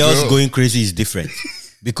 Your Girls girl- going crazy is different.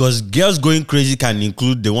 Because girls going crazy can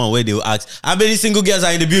include the one where they will ask, how many single girls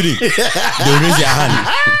are in the building? They will raise their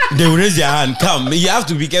hand. They will raise their hand. Come, you have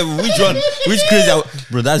to be careful. Which one? Which crazy?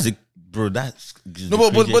 That's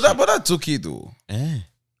No, but that's okay though.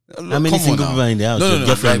 How many single people are in the house?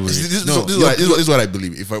 No. This is what I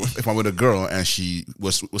believe. If I'm with a girl and she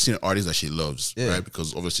was seeing an artist that she loves, right?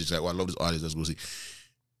 Because obviously she's like, I love this artist. Let's go see.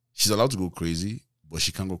 She's allowed to go crazy, but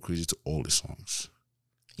she can't go crazy to all the songs.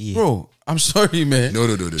 Yeah. Bro, I'm sorry, man. No.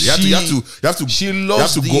 You have to. She You have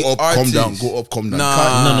loves to the go up, artist. come down.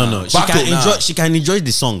 Nah. No. She Battle, can enjoy. She can enjoy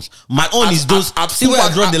the songs. My own is those. See where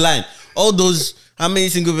I draw the line. All those. How many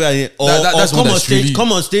single people are here? Or that's come what on that's stage. really-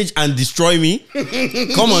 Come on stage and destroy me.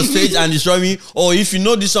 Come on stage and destroy me. Or if you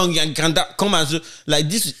know this song, you can come and like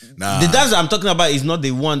this. Nah. The dance I'm talking about is not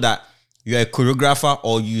the one that you're a choreographer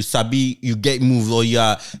or you sabi, you get moved, or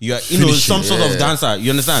you're some sort of dancer.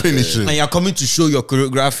 You understand? Finish it. And you're coming to show your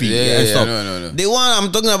choreography and stuff. No. The one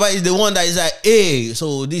I'm talking about is the one that is like, hey,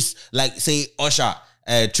 so this, like, say, Usher,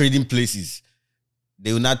 Trading Places.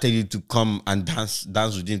 They will not tell you to come and dance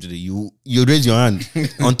with him today. You raise your hand.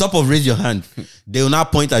 On top of raise your hand, they will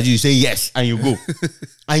not point at you. You say yes, and you go.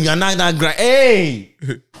 And you're not that great. Hey!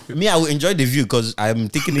 Me, I will enjoy the view because I'm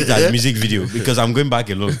taking it as a music video because I'm going back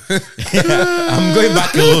alone. I'm going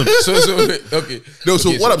back alone. So okay. No, so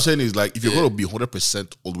Okay, what I'm saying is like, if you're gonna be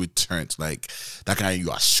 100% all the way turned, like that kind of you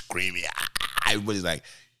are screaming, everybody's like,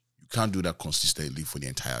 you can't do that consistently for the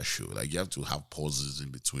entire show. Like you have to have pauses in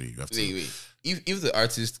between. You have to. Wait. If the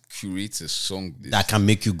artist curates a song That can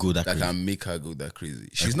make you go that that crazy. can make her go that crazy,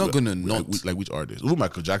 she's not gonna not. like which artist? Even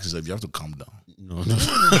Michael Jackson said, you have to calm down. No.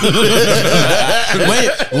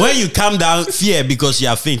 when you calm down, fear because you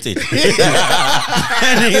have fainted.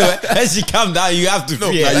 Anyway, as you calm down, you have to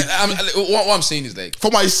fear. What I'm saying is like,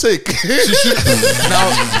 For my sake. now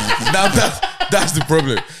that's the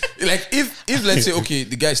problem. Like if let's say okay,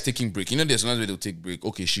 the guy's taking break. You know, there's another way they'll take break.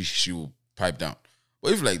 Okay, she will pipe down.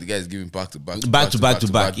 But if like the guy is giving back to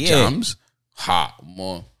back, yeah. jams,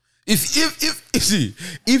 more. If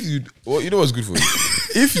you well, you know what's good for you.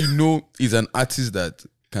 If you know he's an artist that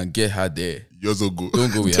can get her there, You also go.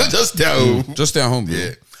 don't go with her. Just stay at home. Just stay at home, bro.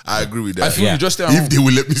 Yeah, I agree with that. I feel you just stay at If home. they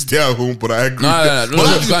will let me stay at home, but I agree. No,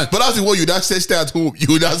 But that's what you not say stay at home. You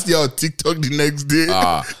would not stay on TikTok the next day,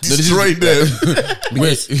 destroy them.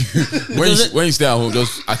 when you stay at home,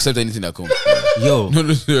 just accept anything that comes. Yo,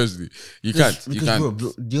 No, seriously, you can't. You because, can't.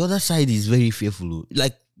 bro, the other side is very fearful.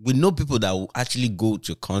 Like, we know people that will actually go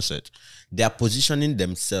to a concert. They are positioning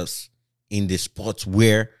themselves in the spot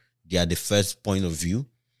where they are the first point of view.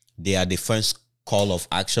 They are the first call of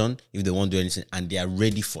action if they want to do anything, and they are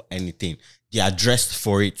ready for anything. They are dressed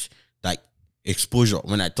for it. Like exposure.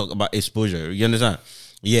 When I talk about exposure, you understand?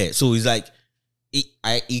 Yeah. So it's like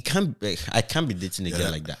I can't be dating a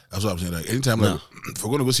girl like that. That's what I'm saying. Like anytime, like, if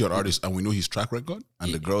we're gonna go see an artist and we know his track record,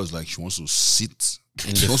 and the girl is like she wants to sit,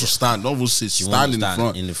 she wants to stand, not even sit, stand in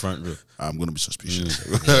the front row. I'm gonna be suspicious.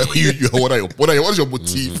 What is your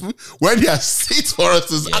motive? When you are sit for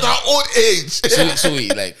us at our old age? So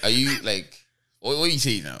wait, like, are you like? What are you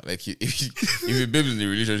saying now? Like, if your baby's in a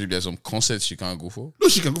relationship, there's some concerts she can't go for. No,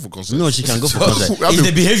 she can go for concerts. No, she can go for concert. It's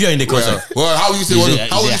the behavior in the concert. Well, how you say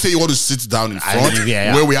you want to sit down in front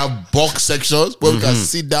where we have box sections where we can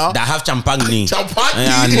sit down that have champagne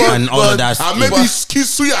and all of that, and maybe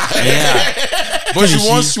kiss you. But she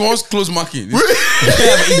wants close marking.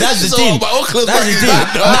 That's the thing. That's the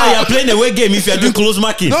thing. Now you're playing a away game if you're doing close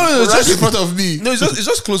marking. No, it's just in front of me. No, it's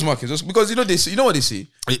just close marking. Just because you know what they say.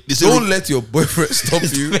 Don't let your boyfriend stop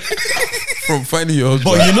you from finding your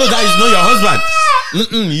husband. But you know that is not your husband.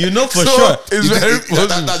 You know for sure. It's very possible.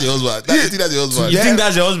 That's your husband. That's your husband. You think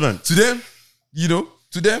that's your husband? To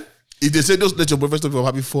them, if they say don't let your boyfriend stop you from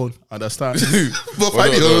having fun, understand? But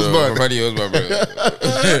find your husband. Find your husband,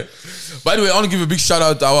 bro. By the way, I want to give a big shout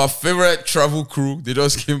out to our favorite travel crew. They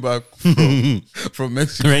just came back from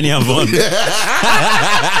Mexico. Rainy and Von. Shout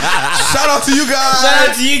out to you guys. Shout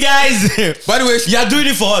out to you guys. By the way, you are doing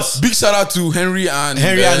it for us. Big shout out to Henry and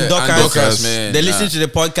Dorcas, man. They listen to the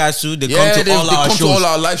podcast too. They come to all our shows. To all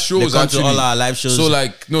our live shows. They come to all our live shows. So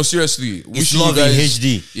like, no, seriously, it's love in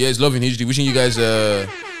HD. Yeah, it's love in HD. Wishing you guys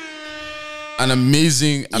an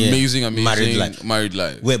amazing married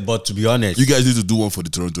life. Wait, but to be honest, you guys need to do one for the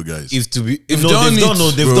Toronto guys. They've done no.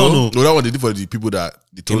 No, that one they did for the people that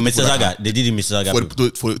in Mississauga. They did in Mississauga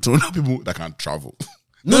for the Toronto people that can't travel.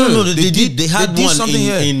 No. They did. They had one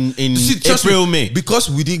in April, May. Because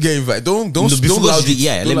we didn't get invited. Don't loud it.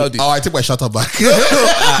 Yeah. Oh, I take my shout out back. No.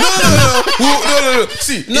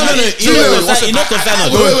 See, no. It's not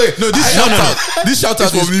concerned. Wait. No, this shout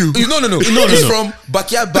out is from you. No. It's from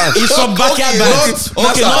Backyard Band. It's from Backyard Band.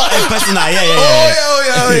 Okay, not a personal.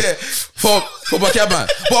 Oh yeah. For Backyard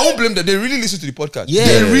Band. But I won't blame them. They really listen to the podcast. Yeah.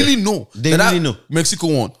 They really know. They really know.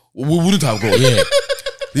 Mexico won. We wouldn't have gone. Yeah.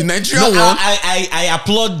 The Nigerian one. I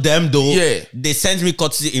applaud them though. Yeah. They sent me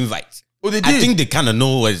courtesy invite. Oh, they did. I think they kind of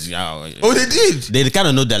know what's. Oh, they did. They kind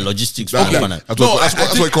of know their logistics. That's what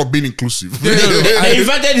I call being inclusive. They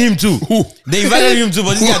invited him too. Who? They invited him too,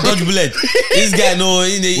 but this guy dodge bullet. This guy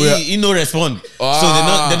he no respond.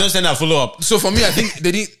 So they don't send a follow up. So for me, I think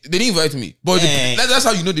they didn't invite me. But that's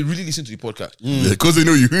how you know they really listen to the podcast. Because they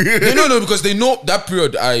know you. They know because they know that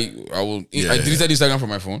period I deleted Instagram from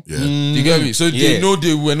my phone. Yeah. You get me? So they know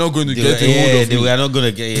they were not going to get a hold of me. They were not going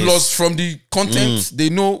to get. Plus from the content,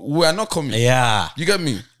 they know we are not coming. Yeah. You get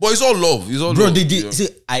me? But it's all love. It's all bro, love. They did. See,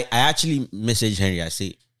 I actually messaged Henry. I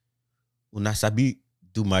say, Unasabi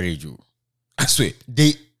do marriage. I swear.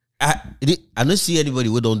 I don't see anybody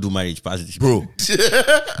who don't do marriage past this. Bro.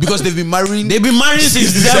 Because they've been marrying. They've been married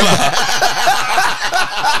since December.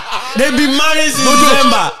 They've been married since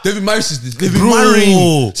December. They've been married since this. They've been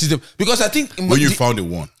married since because I think when you found the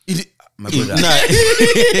one. My brother.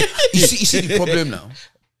 You see the problem now.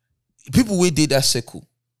 People who did that circle.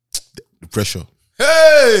 The pressure.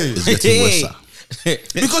 Hey! It's getting worse.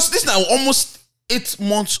 Because this now almost 8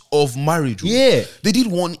 months of marriage. Yeah. They did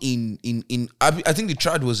one in I think the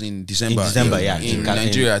trial was in December. In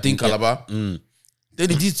Nigeria, I think Calabar. Then they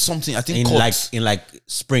did something, I think in like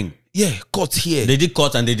spring. Yeah, court here. They did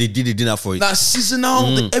court and they did the dinner for it. Now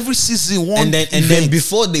seasonal, every season one. And then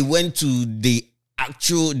before they went to the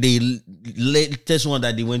latest one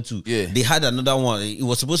that they went to, they had another one. It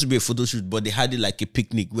was supposed to be a photo shoot, but they had it like a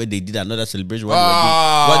picnic where they did another celebration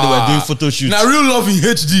while they were doing photo shoots. Now real love in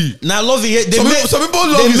HD. Now love in HD. Some people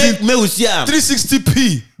love it.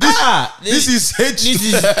 360p. This is HD. This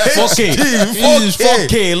is 4K. This is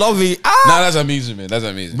 4K. Love it. Nah, that's amazing, man. That's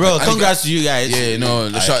amazing, bro. Congrats to you guys. Yeah, no,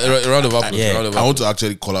 a round of applause. Yeah. I want to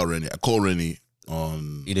actually call out Rennie. I call Rennie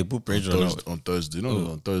on They put pressure on Thursday.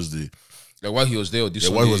 No, on Thursday. Like while he was there or this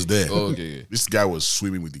While he was there. Oh, okay. This guy was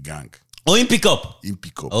swimming with the gang. Oh, in pickup.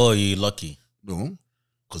 Oh, you lucky. no,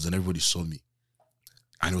 because then everybody saw me.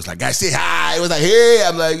 And it was like, guys, say hi. It was like, hey.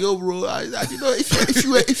 I'm like, yo, bro. You know,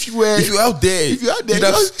 if you were out there,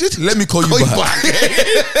 just let me call you back.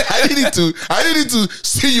 I needed to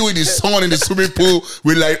see you in the sun in the swimming pool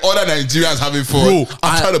with like other Nigerians having fun. Bro,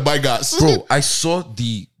 I'm trying to buy gas. Bro, I saw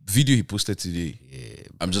the video he posted today. Yeah,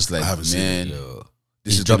 I'm just like, man,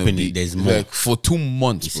 this is dropping it. There's more. Like for 2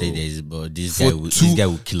 months. He bro. said there's, but this guy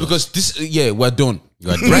will kill us. Because this, we're done.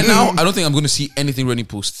 Right now, I don't think I'm going to see anything Rennie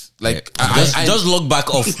post. Like, just log back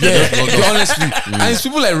off. Honestly. And it's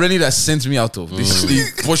people like Rennie that sent me out of. They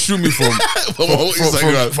pursue me from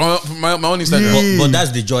my own Instagram. But that's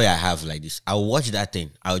the joy I have like this. I'll watch that thing.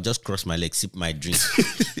 I'll just cross my legs, sip my drink.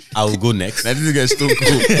 I'll go next. That this guy's still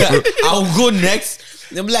cool. I'll go next.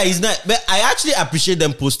 They'll be like, it's not, but I actually appreciate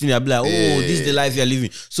them posting it. I'll be like, this is the life you're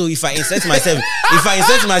living. So if I insert myself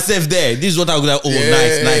there, this is what I'll be like,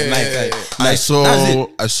 nice. I saw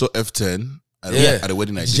F10 at the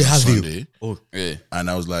wedding I did on Sunday. And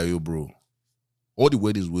I was like, yo, bro, all the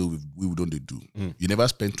weddings we don't do. You never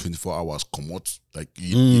spend 24 hours come out. Like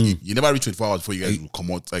you never reach 24 hours before you guys will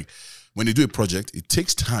come out. Like when they do a project, it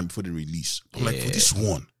takes time before they release. But like for this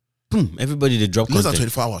one, boom, everybody they drop less content. than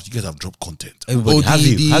 24 hours, you guys have dropped content. Everybody have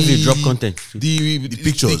you drop content? The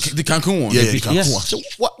pictures. The Cancun one. Yeah, the Cancun one. So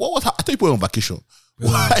what I thought you were on vacation.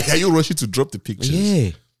 Why are you rushing to drop the pictures?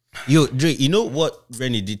 Yeah. Yo, Dre, you know what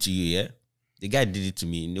Rennie did to you, yeah? The guy did it to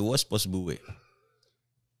me in the worst possible way.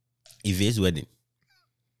 If his wedding,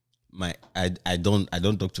 I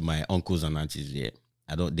don't talk to my uncles and aunties here.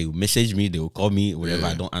 They will message me, they will call me, whatever,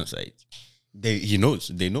 I don't answer it. They know,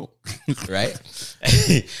 right?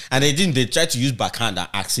 And they try to use backhand and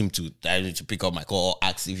ask him to pick up my call or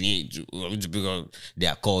ask if he to pick up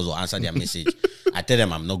their calls or answer their message. I tell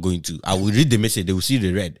them I'm not going to. I will read the message, they will see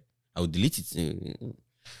the red. I will delete it.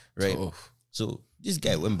 Right? So this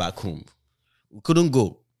guy went back home. We couldn't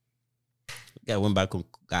go. The guy went back home.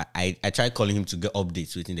 I tried calling him to get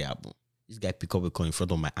updates within the album. This guy picked up a call in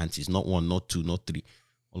front of my aunties. Not one, not two, not three.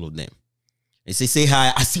 All of them. They say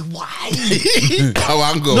hi. I say, why?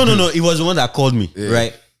 No. It was the one that called me,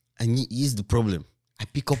 right? And here's the problem. I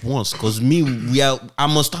pick up once because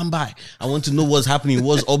I'm on standby. I want to know what's happening,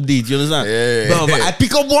 what's updates. You understand? But I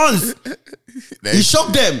pick up once. He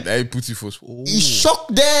shocked them. He put it first. He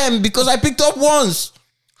shocked them because I picked up once.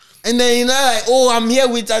 And then like, I'm here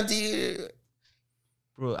with Auntie.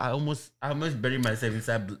 Bro, I almost buried myself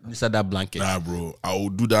inside that blanket. Nah, bro. I will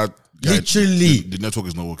do that. Literally. The network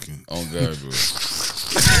is not working. Oh, God, bro.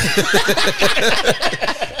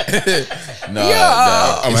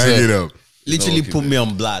 I'm hanging it up. Literally put me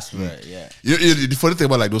on blast, bro. Yeah. The funny thing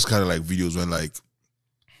about like those kind of like videos when like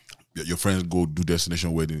your friends go do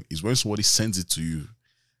destination wedding is when somebody sends it to you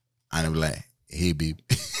and I'm like, hey, babe.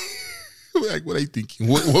 Like, what are you thinking?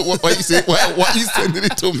 What you say? Why are you sending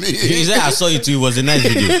it to me? He said, I saw it too. It was a nice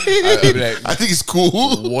video. I think it's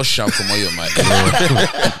cool. Wash out from all your mind.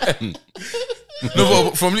 No,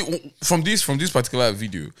 but from this particular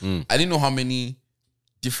video, I didn't know how many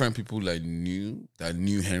different people like knew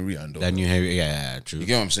Henry and all. That knew Henry, true. You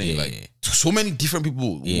get what I'm saying? Yeah, like so many different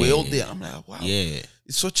people were all there. I'm like, wow. Yeah.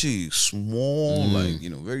 It's such a small, like,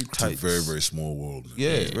 very tight. It's a very, very small world. Man.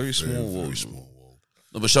 Yeah, very small world. Very small world.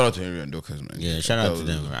 No, but shout out to Henry and Dockers, man. Yeah, shout out to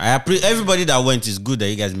them. Everybody that went is good that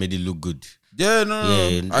you guys made it look good. Yeah,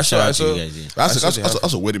 no. I saw you guys.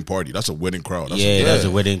 That's a wedding party. That's a wedding crowd. That's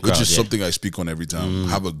a wedding crowd. Which is something I speak on every time.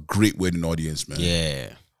 Have a great wedding audience, man.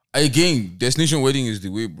 Yeah. Again, destination wedding is the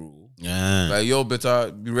way, bro. Yeah. Like, y'all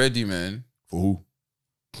better be ready, man. For who?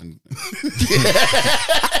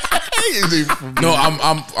 No,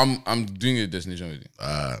 I'm doing a destination wedding.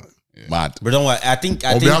 Mad. But don't worry, I think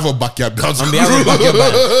on behalf of backyard bands. On behalf of backyard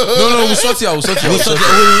bands. No, we'll sort it out. We'll sort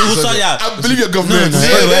it out. I believe your government.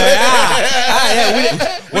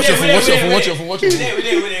 Watch your phone. We'll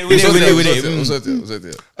sort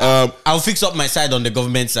it. I'll fix up my side on the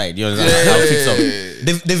government side. You know, I'll fix up.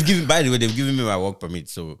 They've given. By the way, they've given me my work permit.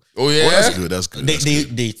 So that's good.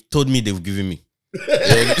 They told me they've given me.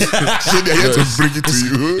 They're here to bring it to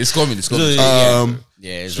you. It's coming.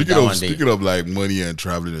 Speaking of like money and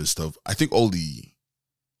traveling and stuff, I think all the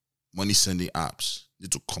money sending apps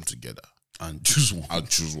need to come together and choose one. I'm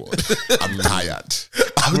tired.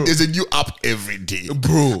 There's a new app every day,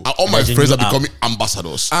 bro. All my friends are becoming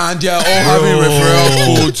ambassadors, and they're all having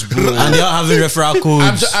referral codes, bro. And they're all having referral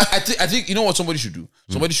codes. I think you know what somebody should do.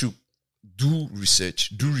 Somebody should do research,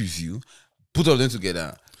 do review, put all of them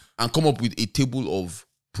together, and come up with a table of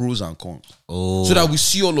pros and cons. Oh. So that we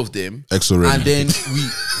see all of them. Exoreni. And then we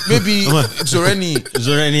maybe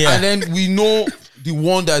Zoreni. Yeah. And then we know the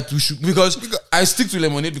one that we should, because I stick to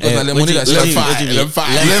lemonade because lemonade is Lemfi.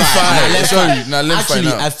 Sorry, now Lemfi. Actually,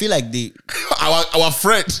 now. I feel like the our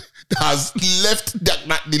friend has left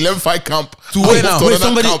the Lemfi camp to where now? Wait,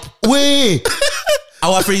 somebody. Wait.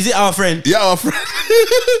 Our friend, is it our friend? Yeah, our friend.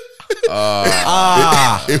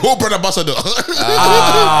 A whole brand ambassador.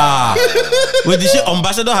 Wait, did she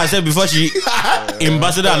ambassador herself before she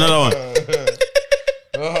ambassador another one?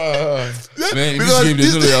 Man, in this game,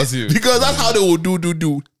 there's no loyalty. Because that's how they will do.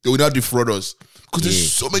 They will not defraud us. Because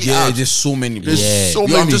there's so many apps. There's so many. Bro. There's so Yo,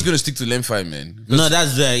 many. I'm just gonna stick to Lemfi, man. No,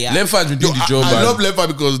 that's Lemfi has been doing the job. I love Lemfi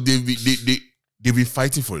because they've been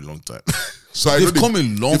fighting for a long time. So they've come a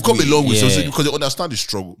long way. Yeah. So because they understand the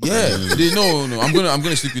struggle. Yeah, they no. I'm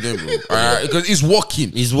gonna stick with them, bro. Because it's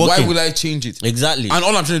working. It's working. Why will I change it? Exactly. And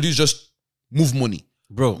all I'm trying to do is just move money,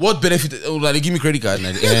 bro. What benefit? Like they give me credit card,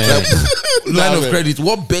 line of man. credit.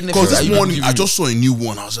 What benefit? Because are this you morning giving I me? just saw a new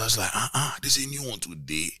one. I was just like, there's a new one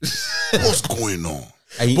today. What's going on?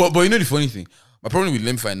 But you know the funny thing, my problem with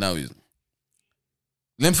Lemfi now is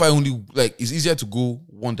Lemfi only like it's easier to go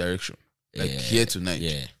one direction, like here to night.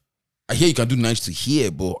 Yeah. I hear you can do nights to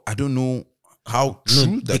here, but I don't know how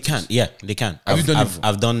true They that can. is. Yeah, they can. Have you done it before?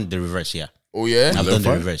 I've done the reverse. Yeah. Oh yeah, I've done the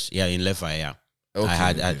Lemfi? reverse. Yeah, in Lemfi, yeah. Okay, I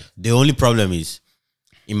had okay. the only problem is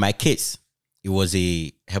in my case, it was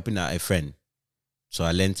helping out a friend. So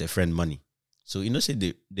I lent a friend money. So say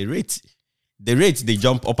the rate they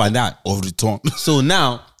jump up and down. Of return. So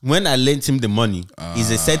now when I lent him the money,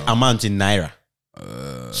 it's a set amount in naira.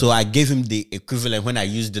 So I gave him the equivalent when I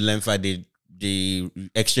used the Lemfi, the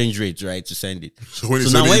exchange rate, right, to send it. So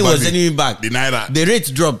now when he was sending me back, the naira, the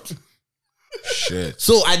rate dropped. Shit.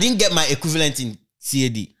 So I didn't get my equivalent in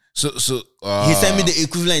CAD. So He sent me the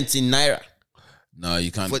equivalent in naira. no,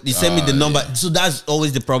 you can't. But he sent me the number. Yeah. So that's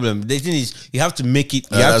always the problem. The thing is, you have to make it.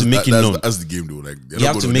 You have to make it known. That's the game, though. Like You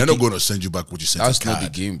have to make they're not it- going to send you back what you sent. That's to not the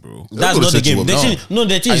card. game, bro. That's gonna not the set you game. up The now. thing, no,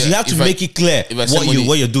 the thing is, you have to if I- make it clear if I send what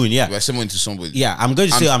money- you're doing. Yeah, If I send money to somebody, yeah. I'm going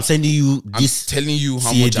to say I'm sending you I'm this telling you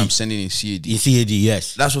how CAD. much I'm sending in CAD. in CAD.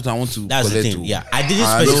 Yes, That's what I want to. that's the collect thing. to. Yeah, I didn't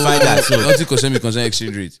I specify don't- that. So nothing concern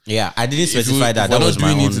exchange rate. yeah, I didn't If you- specify that. if That we're was not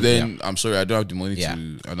my doing own. it, then I'm sorry, I don't have the money Yeah.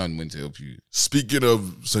 to. I don't have the money to help you. Speaking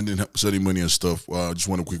of sending money and stuff, I just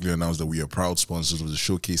want to quickly announce that we are proud sponsors of the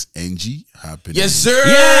Showcase NG happening. Yes, sir.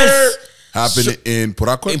 Yes, Happening in Port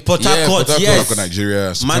Harcourt. in Port Yeah, Harcourt. Port Harcourt, Yes, Port Harcourt, Nigeria.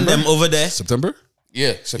 man, September? them over there. September?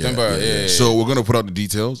 Yeah, September. Yeah. So we're gonna put out the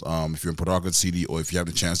details. If you're in Port Harcourt City, or if you have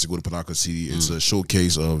the chance to go to Port Harcourt City, it's a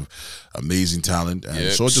showcase of amazing talent. And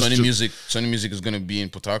Yeah, so Sony Music is gonna be in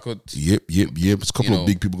Port Harcourt. Yep. It's a couple You know. of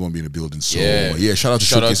big people gonna be in the building. So Yeah. shout out to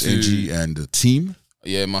Shout out Showcase to- NG and the team.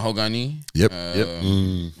 Yeah, Mahogany. Yep.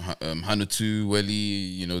 Hanutu,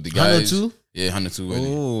 Welly, the guys. Hanutu? Yeah, Hanutu, Welly.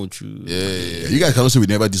 Oh, true. Yeah. You guys can also we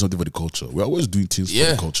never did something for the culture. We're always doing things for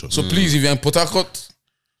Yeah. the culture. So please, if you're in Port Harcourt,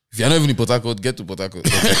 if you're not even in Port Harcourt, get to Port Harcourt.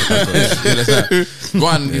 You understand? Go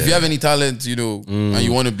on. If you have any talent, and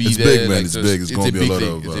you want to be It's there, big, man. like, It's just- big. It's gonna a be a big lot thing.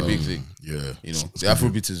 of, It's a big thing. yeah. The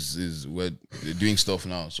Afrobeat is where they're doing stuff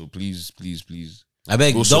now. So please. I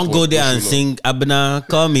beg, Go don't support, go there go and show sing Abna,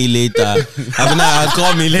 call me later. Abna,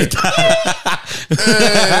 call me later. Bro,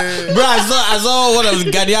 I saw one of the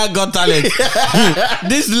Ghanaian Got Talent.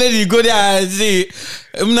 This lady go there and say,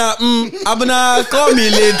 Abna, call me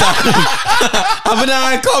later.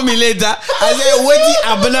 Abna, call me later. I say, wait,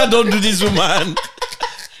 Abna, don't do this, woman.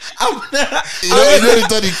 Abna, You know the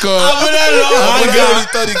third call.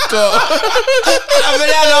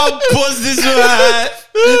 Abna, don't post this woman.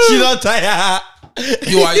 She not tired.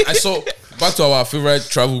 Yo, I saw back to our favorite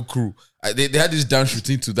travel crew. They had this dance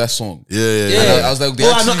routine to that song. Yeah. I was like,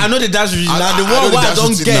 I know the dance routine now. The I know one the where I dance don't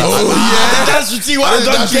routine get. now. The dance routine where I I know the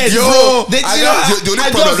don't dance get. routine, Bro, bro.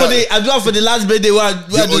 I do it for the last birthday. Where I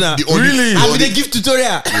do now. Really? I mean, they give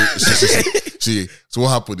tutorial. See, so what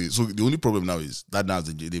happened is, so the only problem now is that now I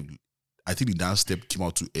think the dance step came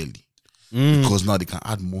out too early. Because now they can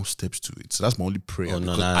add more steps to it. So that's my only prayer. Oh,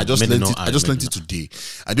 no, because no, I just maybe learned not it. add, I just maybe learned it not. today.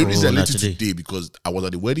 I don't reason I not learned it today. today because I was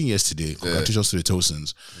at the wedding yesterday. Congratulations to the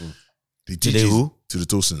Tosins. The they DJs who? to the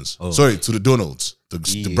Tosins. Oh. Sorry, to the Donalds. The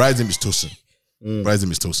Yeah. bride's name is Tosin. Bride's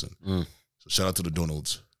name is Tosin. So shout out to the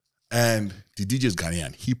Donalds. And the DJ is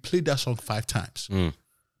Ghanaian. He played that song 5 times. And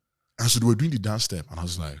so they were doing the dance step, and I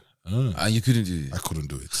was like, And you couldn't do it. I couldn't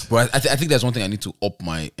do it. Bro, I think that's one thing I need to up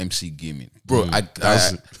my MC gaming. Bro,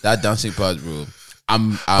 that dancing part, bro.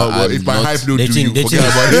 if my hype don't they do think- you, they forget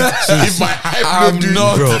think- about it. If my hype I'm don't do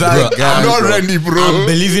not you, that guy, I'm not bro. ready, bro. I'm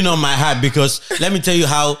believing on my hype because let me tell you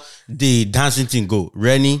how the dancing thing go.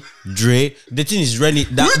 Rennie, Dre. The thing is Rennie.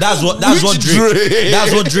 That's what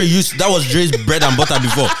Dre used. That was Dre's bread and butter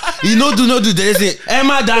before. He no do. They say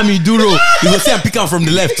Emma Dami Duro. You will see him pick him from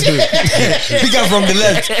the left. Pick him from the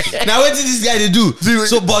left. Now what did this guy they do?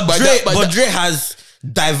 So but Dre has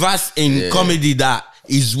diverse in comedy that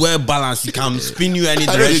is well balanced. He can spin you any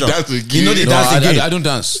direction. You know they dance again. I don't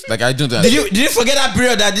dance. Like I don't dance. Did you forget that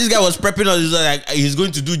period that this guy was prepping us? He was like, he's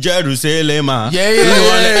going to do Jerusalem. Yeah. You don't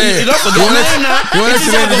forget. That's what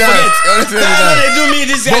they do me.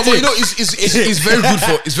 This guy. But you know,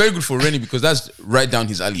 it's very good for Rennie because that's right down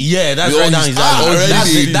his alley. Yeah, that's right down his alley.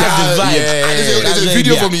 That's the vibe. There's a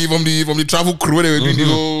video from the travel crew where they were doing the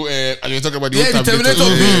whole. And they were talking about the whole Terminator.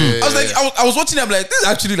 Terminator. I was like, I was watching it. I'm like, this is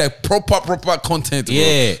actually like proper content. Bro.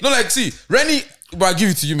 Yeah. No, like, see, Rennie, but I give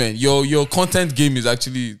it to you, man. Your content game is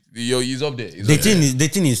actually he's up there. The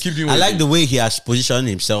thing is, Keep doing I what like you the way he has positioned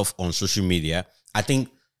himself on social media. I think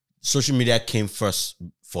social media came first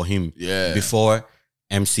for him before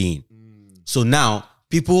MCing. So now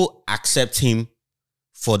people accept him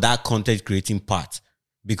for that content creating part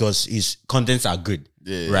because his contents are good.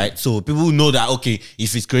 Right? So people know that, okay,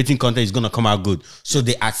 if he's creating content, it's going to come out good. So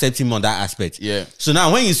they accept him on that aspect. Yeah. So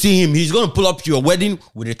now when you see him, he's going to pull up to your wedding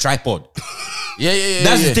with a tripod.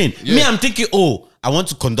 That's the thing. Yeah. Me, I'm thinking, I want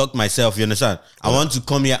to conduct myself, you understand? I want to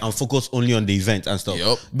come here and focus only on the event and stuff.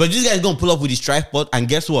 Yep. But this guy's going to pull up with his tripod and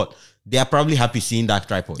guess what? They are probably happy seeing that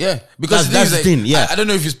tripod. Yeah, because that's the thing. Yeah, I don't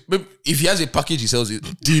know if he has a package he sells it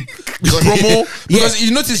deep promo. Because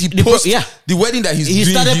you notice he posts the wedding that he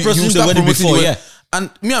started posting the wedding before. Yeah, and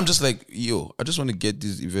me, I'm just like, yo, I just want to get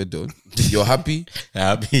this event done. You're happy,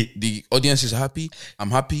 happy. The audience is happy. I'm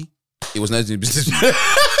happy. It was nice doing business.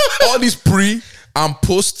 All this pre and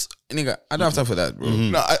post. Nigga, I don't have time for that, bro.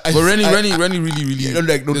 No, but Rennie really, you know,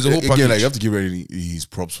 like, there's a whole package. Again, like, you have to give Rennie his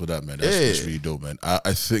props for that, man. That's really dope, man.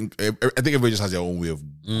 I think everybody just has their own way of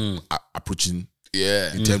approaching.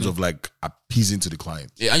 Yeah, in terms of like appeasing to the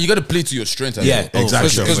client. Yeah, and you got to play to your strength. Yeah,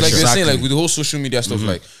 exactly. Because like you're saying, like with the whole social media stuff,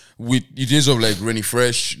 like with the days of like Rennie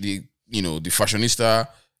Fresh, the fashionista,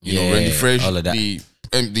 Rennie Fresh, all of that. the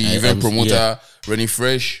event promoter, Rennie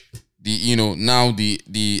Fresh, now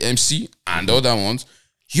the MC and the other ones.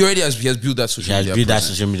 He has built that social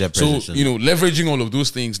media presence. So, leveraging all of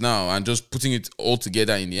those things now and just putting it all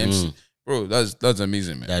together in the MC. Bro, that's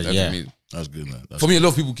amazing, man. That's amazing. That's good, man. For me, a lot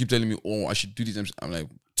of people keep telling me, oh, I should do this MC. I'm like,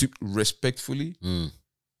 respectfully,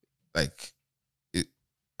 like,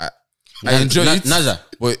 I enjoy it.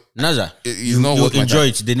 Naza, you enjoy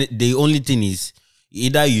it. The only thing is,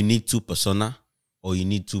 either you need two persona or you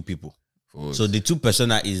need two people. So the two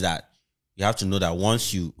persona is that you have to know that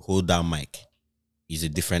once you hold that mic, is a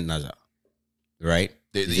different Naza, right?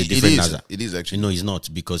 It's a different Naza. It is actually. No, it's not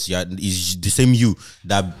because it's the same you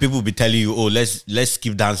that people will be telling you, oh, let's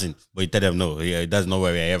keep dancing, but you tell them no, that's not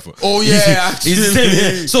what we're here for. Oh yeah, it's the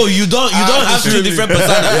same. So you don't have two different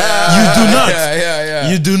personas. You do not. Yeah.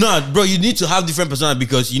 You do not, bro. You need to have different personas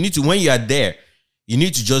because you need to when you are there, you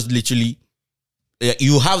need to just literally.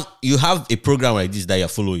 You have a program like this that you're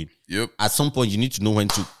following. Yep. At some point, you need to know when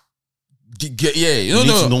to. You need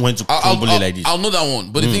to know when to crumble it like this. I'll know that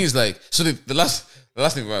one. But the thing is, like, so the last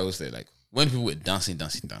thing I was saying, like, when people were dancing,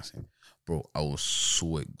 bro, I was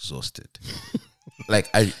so exhausted. Like,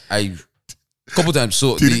 I couple times.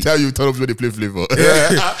 So did he tell you turn up when they play Flavor?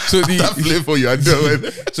 Yeah. So that Flavor you are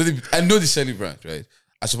doing. So I know the celebrant, right?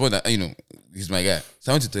 I suppose that he's my guy.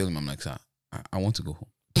 So I went to tell him, I'm like, sir, I want to go home.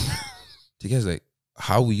 The guy's like,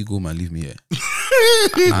 how will you go and leave me here?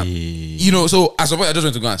 So at some point I just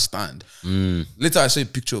went to go and stand. Later I saw a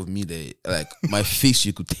picture of me there, like my face,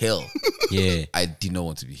 you could tell. Yeah, I did not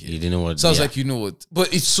want to be here. You didn't know what. So I was like, you know what?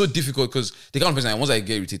 But it's so difficult because the kind of person, once I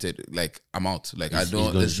get irritated, like I'm out. Like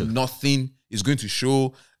there's nothing is going to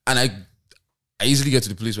show, and I easily get to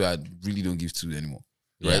the place where I really don't give two anymore.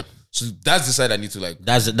 Right. Yeah. So that's the side I need to like.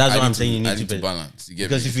 That's what I'm saying. You need to balance. You get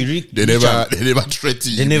because me? If you read, they never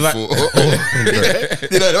threaten you. They never.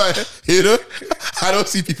 I don't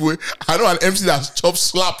see people. I know an MC that's chop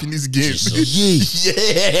slap in this game. Jesus.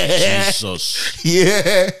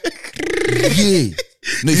 Yeah.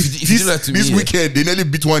 No, if you do that to this me, weekend they nearly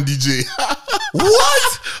beat one DJ.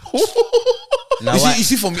 What? Now you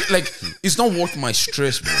see, for me, like, it's not worth my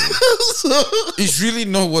stress, bro. It's really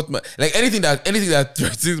not worth my anything that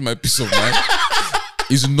threatens my peace of mind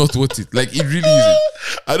is not worth it. Like, it really isn't.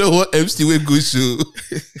 I don't want MC when go show.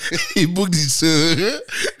 He booked his show.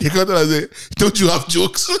 He got and say, "Don't you have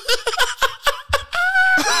jokes?"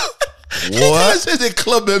 What? He says a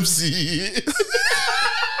club MC.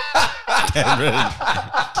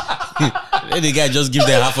 Let the guy just give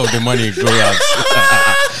them half of the money and go out.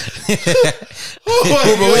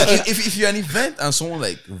 But if you're an event and someone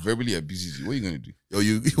like verbally abuses you, what are you gonna do? What do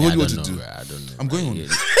you want to do? I don't know. I'm going home.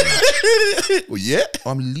 Oh yeah.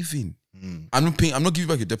 I'm leaving. I'm not paying. I'm not giving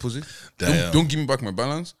back your deposit. Damn. Don't give me back my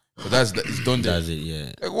balance. But it's done there. That's it,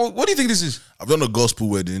 yeah. Like, what do you think this is? I've done a gospel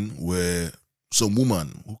wedding where some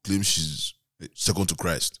woman who claims she's second to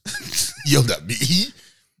Christ yelled at me.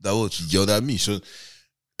 That was she yelled at me. So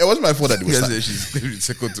it wasn't my fault that it was Yes, she's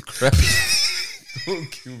second to Christ.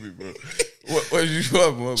 Don't kill me, bro. What did you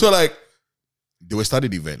want? So like they were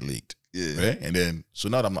starting the event late. Yeah. Right? And then so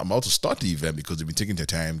now I'm about to start the event because they've been taking their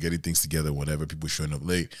time, getting things together, whatever, people showing up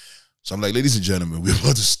late. So I'm like, ladies and gentlemen, we're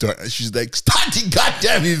about to start. And she's like, start the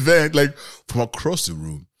goddamn event, like from across the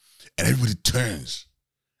room. And everybody turns.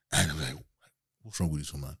 And I'm like, what's wrong with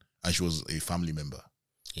this woman? And she was a family member.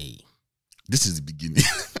 Hey. This is the beginning.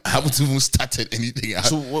 I haven't even started anything.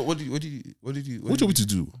 So what did you What do you want me to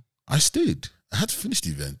do? I stayed. I had to finish the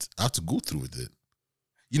event. I had to go through with it.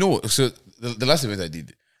 You know what? So the last event I did,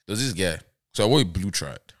 there was this guy. So I wore a blue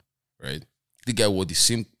triad, right? The guy wore the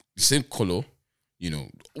same color, you know,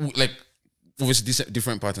 like obviously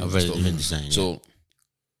different patterns and stuff. Different design, yeah. So,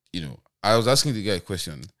 you know, I was asking the guy a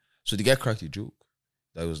question. So the guy cracked a joke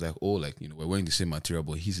that was like, oh, like, you know, we're wearing the same material,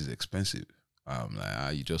 but his is expensive. I'm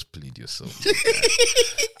like, you just played yourself.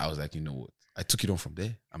 I was like, you know what? I took it on from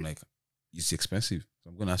there. I'm like, it's expensive. So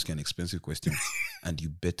I'm going to ask you an expensive question and you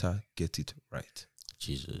better get it right.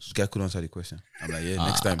 Jesus. The guy couldn't answer the question. I'm like, yeah,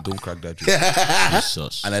 next time, don't crack that joke.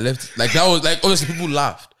 Jesus. And I left. Like, that was, like, obviously people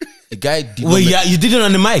laughed. The guy did Wait, yeah, you did it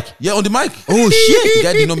on the mic? Yeah, on the mic. Oh, shit. The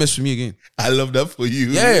guy did not mess with me again. I love that for you.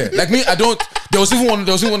 Yeah, like me, I don't. There was even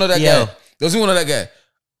one other Yeah. guy. There was even one other guy.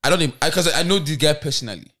 I don't even, because I know this guy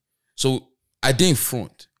personally. So I did in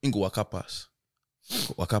front. In go waka pass.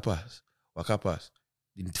 The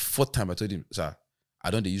fourth time I told him, sir, I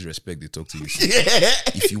don't use respect, they talk to you.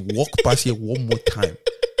 If you walk past here one more time,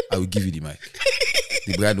 I will give you the mic.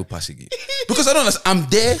 The guy no pass again. Because I don't understand. I'm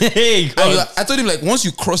there. Hey, God. I told him, like, once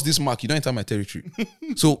you cross this mark, you don't enter my territory.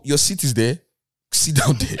 So your seat is there. Sit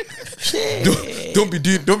down there. don't be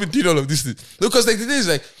doing all of this thing. Because like the thing is,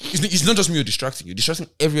 like, it's not just me you're distracting. You're distracting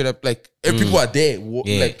every other, like, every people are there.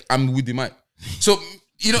 Like, I'm with the mic. So,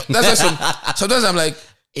 you know, that's why sometimes I'm like,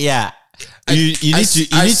 yeah. You need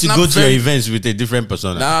to go to your events with a different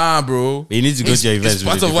persona. Nah, bro. You need to go to your events it's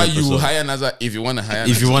with a part of why different you persona. hire Naza if you want to hire.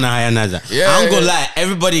 If you want to hire Naza, Yeah, I don't go lie.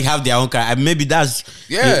 Everybody have their own car. And maybe that's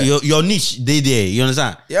your niche. They there. You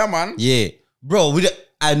understand? Yeah, man. Yeah, bro.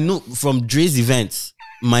 I know from Dre's events,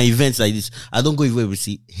 my events like this, I don't go anywhere with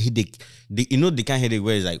see headache. You know the kind of headache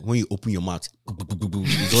where it's like when you open your mouth,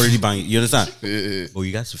 it's already banging. You understand? But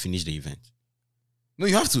you got to finish the event. No,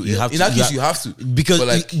 you have to. You have in to. that case, you have to. Because But,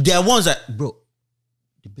 like, there are ones that, bro,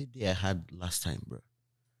 the birthday I had last time, bro,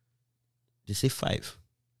 they say 5.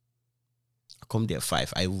 I come there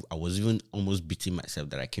 5. I was even almost beating myself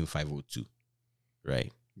that I came 5:02,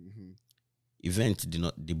 right? Event did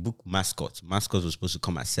not. They booked mascots. Mascots were supposed to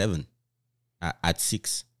come at 7, at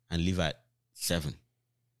 6, and leave at 7.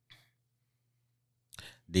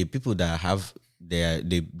 The people that have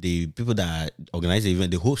the people that organize the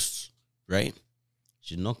event, the hosts, right,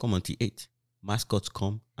 should not come until 8. Mascots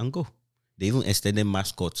come and go. They even extended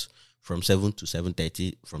mascots from 7 to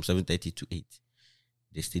 7:30, from 7:30 to 8.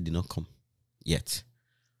 They still did not come yet.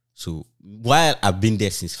 So while I've been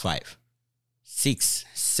there since 5, 6,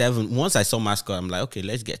 7, once I saw mascot, I'm like, okay,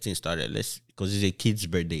 let's get things started. Because it's a kid's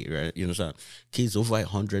birthday, right? You know what I'm saying? Kids over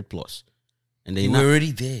 100 plus. And then you were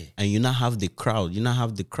already there. And you now have the crowd. You now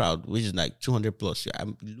have the crowd, which is like 200 plus.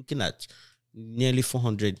 I'm looking at nearly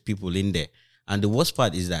 400 people in there. And the worst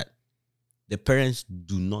part is that the parents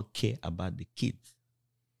do not care about the kids.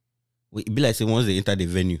 It be like say once they enter the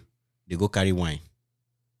venue, they go carry wine,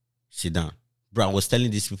 sit down. Bro, I was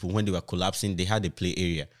telling these people when they were collapsing, they had a play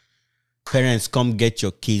area. Parents, come get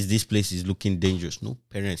your kids. This place is looking dangerous. No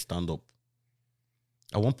parents stand up.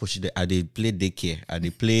 I won't push it. They play daycare.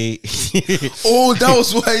 They play. Oh, that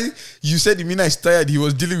was why you said the Mina is tired. He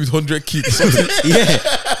was dealing with 100 kids.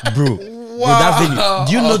 Yeah, bro. Wow. That venue,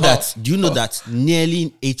 do you know that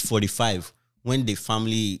nearly 8:45 when the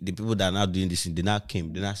people that are now doing this thing, they now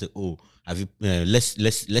came. They now said, "Oh, have you?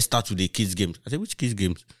 Let's start with the kids games." I said, "Which kids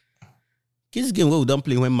games? Kids game where we don't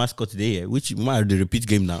play when mascot day here. Which might the repeat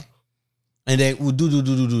game now?" And then we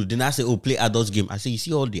do. Then I say, "Oh, play adults game." I say, "You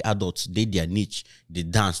see all the adults, they their niche, they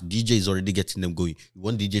dance. DJ is already getting them going. You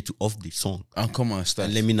want DJ to off the song And come on, start.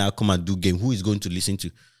 and let me now come and do game. Who is going to listen to?"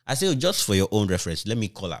 I say, "Oh, just for your own reference, let me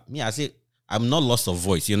call her." Me, I say, I'm not lost of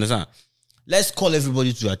voice. You understand? Let's call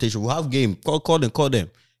everybody to attention. We'll have game. Call them.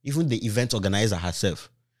 Even the event organizer herself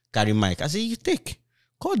carry mic. I say, you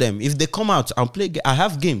call them. If they come out and play, I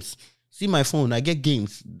have games. See my phone, I get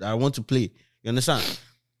games that I want to play. You understand?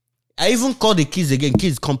 I even call the kids again.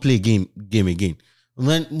 Kids come play game again.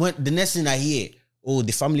 When the next thing I hear,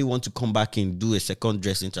 the family want to come back and do a second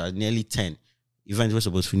dress entrance, nearly 10. Event was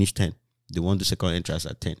supposed to finish 10. They want the second entrance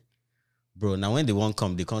at 10. Bro, now when they want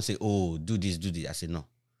come, they can't say, do this. I say, no.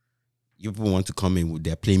 You people want to come in with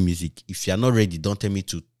their playing music. If you're not ready, don't tell me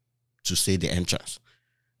to say the entrance.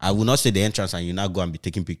 I will not say the entrance and you now go and be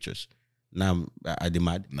taking pictures. Now, are they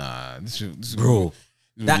mad? Nah, this is bro.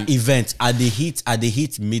 That event, at the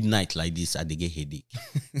hit midnight like this, they get headache.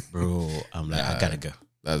 Bro, I'm like, I gotta go.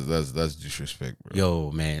 That's disrespect, bro.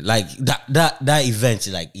 Yo, man. Like that event,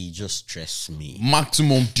 like, it just stressed me.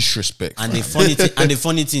 Maximum disrespect. And the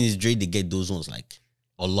funny thing is Dre, they get those ones like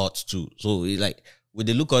a lot too. So it, like when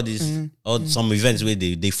they look at this some events where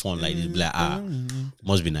they fun like this, be like,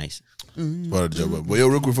 must be nice. But yo,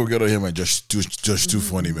 real quick before we get on here, man, just too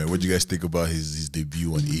funny, man. What do you guys think about his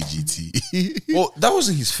debut on AGT? Well, that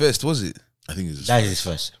wasn't his first, was it? I think it's that is his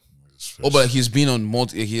first. But he's been on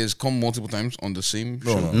he has come multiple times on the same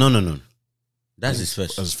show. No. That's his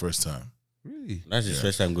first. That's his first time. Really? That's his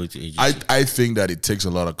first time going to AGT. I think that it takes a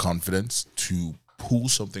lot of confidence to pull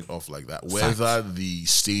something off like that. Whether the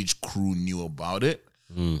stage crew knew about it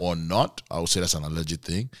or not, I would say that's an alleged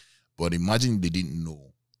thing. But imagine they didn't know,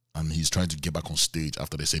 and he's trying to get back on stage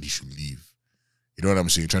after they said he should leave. You know what I'm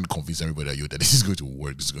saying? You're trying to convince everybody that this is going to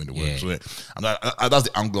work. This is going to work. So that's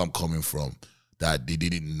the angle I'm coming from. That they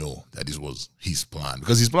didn't know that this was his plan,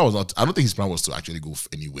 because his plan was not. I don't think his plan was to actually go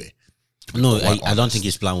anywhere. No, I don't think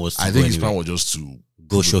his plan was to I think his plan was just to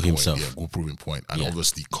go show himself. Yeah, go prove him point. And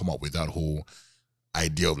obviously come up with that whole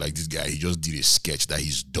idea of like, this guy, he just did a sketch that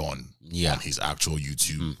he's done on his actual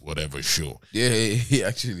YouTube, whatever show. Yeah,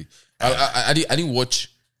 actually. I didn't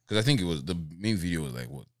watch, because I think it was, the main video was like,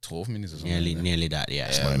 what, 12 minutes or something? Nearly that, yeah.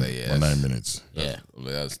 9 minutes.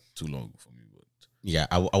 That's too long for me. But yeah,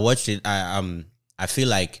 I watched it. I feel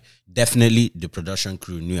like definitely the production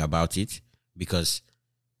crew knew about it, because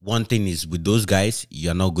one thing is, with those guys,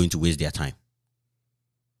 you're not going to waste their time.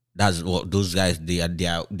 That's what those guys, they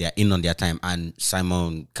are in on their time. And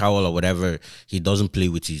Simon Cowell or whatever, he doesn't play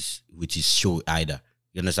with his show either.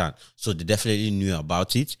 You understand? So they definitely knew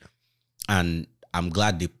about it, and I'm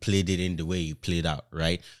glad they played it in the way he played out,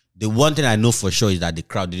 right? The one thing I know for sure is that the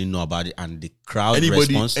crowd didn't know about it, and the crowd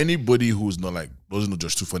response. Anybody who's not like, doesn't know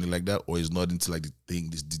Just Too Funny like that, or is not into like the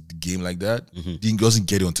thing, the game like that, doesn't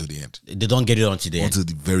get it until the end. They don't get it until the end. Until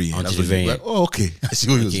the very end. Until the very end. Like, oh, okay. I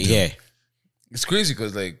see what you're doing. Yeah. it's crazy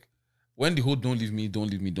because like when the whole "don't leave me"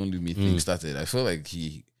 thing started, I felt like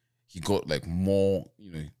he got like more,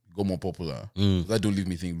 got more popular. That "don't leave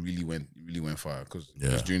me" thing really went far, because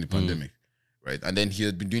it was during the pandemic. Right, and then he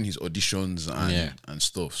had been doing his auditions and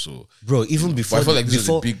stuff. So, bro, even before, I felt like this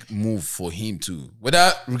was a big move for him too.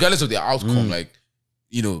 Whether, regardless of the outcome, like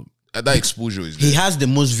that exposure is there. He has the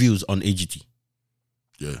most views on AGT.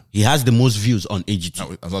 Yeah, he has the most views on AGT.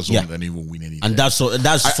 And that's someone that didn't even win anything. And that's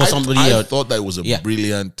for somebody else. I thought that it was a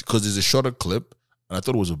brilliant, because there's a shorter clip, and I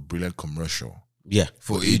thought it was a brilliant commercial. Yeah,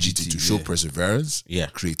 for AGT to show perseverance,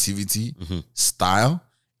 creativity, style.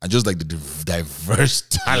 And just like the diverse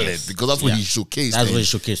talent, because that's what he showcased. That's what he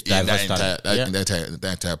showcased. Diverse talent. The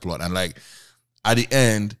entire plot. And like at the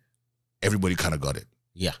end, everybody kind of got it.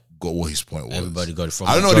 Yeah. Got what his point was. Everybody got it from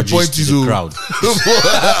I don't know what the point is. The crowd.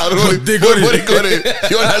 I don't know. They got it.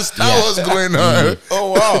 You understand what's going on?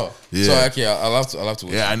 Oh wow. Yeah. So okay, I'll have to watch.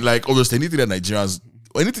 Yeah, and like obviously anything that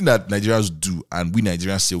Nigerians do, and we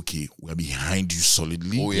Nigerians say, okay, we're behind you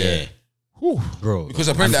solidly. Oh yeah. Whew. Bro. Because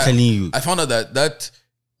apparently I'm telling you, I found out that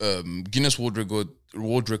Guinness World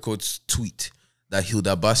Records tweet that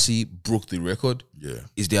Hilda Bassi broke the record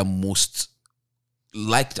is their most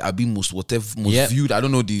liked, most viewed. I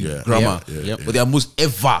don't know the grammar, but their most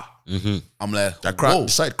ever. I'm like, the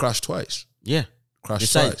site crashed twice. Yeah,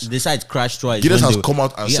 crashed twice. The site crashed twice. Guinness has come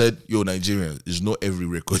out and said, "Yo, Nigerians, it's not every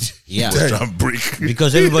record you try and break,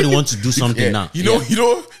 because everybody wants to do something now." You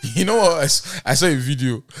know what? I saw a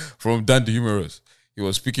video from Dan the Humorous. He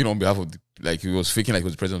was speaking on behalf of he was faking like he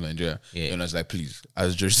was the president of Nigeria. Yeah. And I was like, please,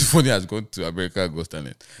 as George Stephanie has gone to America, Ghost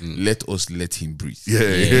Talent, let him breathe.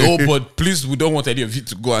 No, but please, we don't want any of you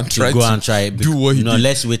to go and try do what he did.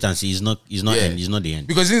 Let's wait and see. It's not the end.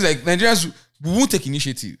 Because things like Nigerians, we won't take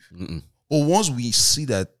initiative. But once we see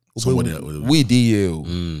that we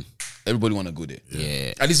there, everybody want to go there.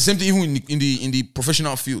 Yeah. And it's the same thing even in the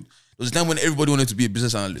professional field. There was a time when everybody wanted to be a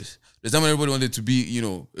business analyst. There's a time when everybody wanted to be,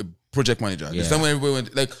 a project manager. There's a time when everybody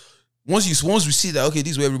went like, once we see that, okay,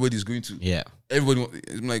 this is where everybody's going to. Yeah. Everybody,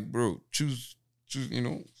 I'm like, bro, choose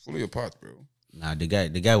follow your path, bro. Nah, the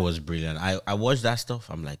guy was brilliant. I watched that stuff.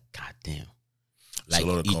 I'm like, God damn. Like,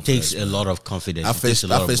 it takes a lot of confidence.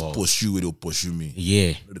 That first pursue, it'll pursue me.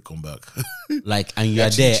 Yeah. Let it come back. Like, and you are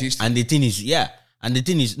there. And the thing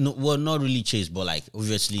is, not really chased, but like,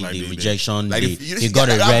 obviously, like the rejection. Like he got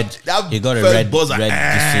a red buzzer.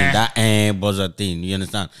 That buzzer thing. You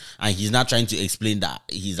understand? And he's not trying to explain that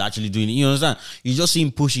he's actually doing it. You understand? You just see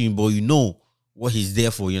him pushing, but you know what he's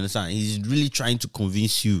there for. You understand? He's really trying to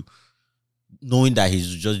convince you, knowing that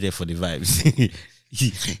he's just there for the vibes.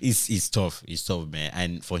 It's tough. It's tough, man.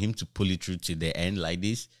 And for him to pull it through to the end like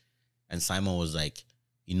this, and Simon was like,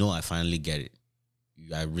 I finally get it.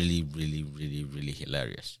 You are really, really, really, really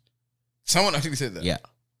hilarious. Someone actually said that? Yeah.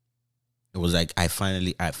 It was like, I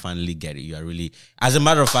finally get it. You are really... As a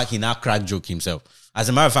matter of fact, he now cracked joke himself. As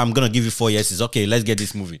a matter of fact, I'm going to give you 4 yeses. Okay, let's get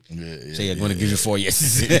this movie. So you're going to give you 4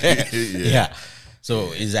 yeses. Yeah. So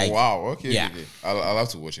it's like... Wow, okay. Yeah. Okay. I'll have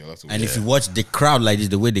to watch it. And if you watch the crowd like this,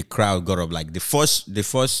 the way the crowd got up, like the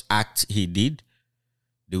first act he did,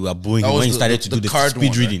 they were booing him when he started to do the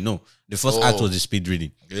speed reading. Right? No, the first act was the speed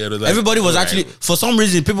reading. Yeah, like, everybody was actually, for some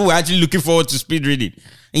reason, people were actually looking forward to speed reading.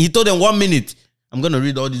 And he told them 1 minute, I'm going to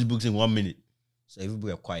read all these books in 1 minute. So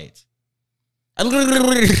everybody were quiet.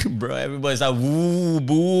 Bro, everybody's like, woo,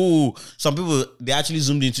 boo. Some people, they actually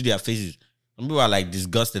zoomed into their faces. Some people are like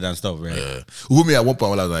disgusted and stuff, right? Yeah. Who me at one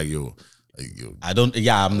point, I was like, yo. I don't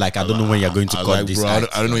know when you're going to cut like, this. Bro, I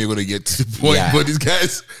don't know when you're going to get to the point, but these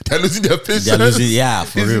guys, they're losing their patience.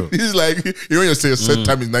 For real. He's like, when you say your set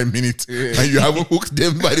time is 9 minutes and you haven't hooked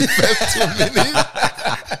them by the first 2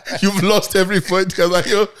 minutes, you've lost every point. Because like,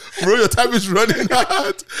 yo, bro, your time is running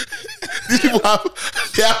out. These people have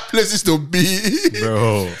places to be.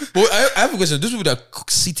 Bro. But I have a question. Those people that are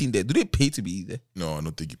sitting there, do they pay to be there? No, I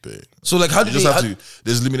don't think you pay. So like, how do you have to,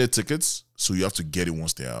 there's limited tickets, so you have to get it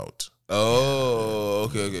once they're out. Oh,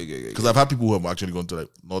 okay. Because I've had people who have actually gone to like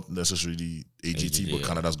not necessarily AGT, but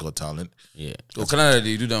Canada's Got Talent. Yeah. So Canada,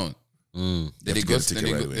 they do that one. They got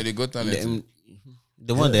talent.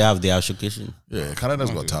 The one they have showcasing. Yeah,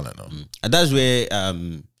 Canada's Got Talent now. And that's where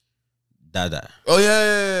Dada. Oh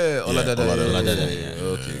yeah. Ola Dada. Yeah.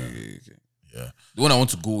 Okay. Yeah. The one I want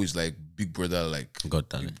to go is like Big Brother, like Got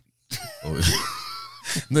Talent.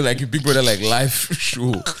 No, like a Big Brother, like live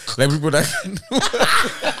show, like Big Brother. This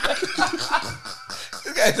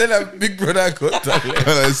guy said that Big Brother Got Talent.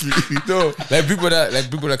 Honestly, no, like Big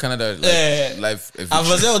Brother Canada, like live. I've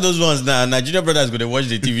seen all those ones now. Nigerian brothers going to watch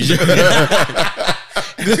the TV show.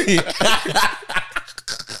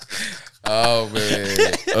 Oh man.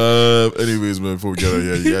 Anyways, man, before we get out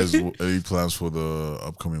here, you guys any plans for the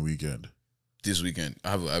upcoming weekend? This weekend, I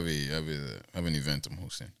have an event I'm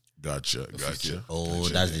hosting. Gotcha. Oh,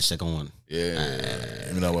 that's the second one.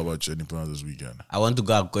 Yeah. What about you? Any plans this weekend? I want to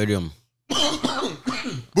go aquarium.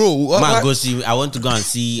 Bro, I want to go and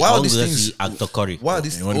see. Why I are want these to go things? see Actor Curry. Why are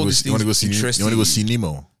these? You want to go see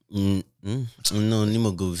Nemo? No,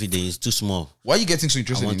 Nemo go video. It's too small. Why are you getting so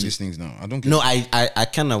interested in these things now? I don't get No, I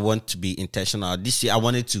kind of want to be intentional. This year, I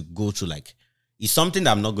wanted to go to like, it's something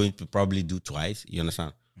that I'm not going to probably do twice. You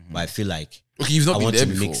understand? But I feel like you've not been there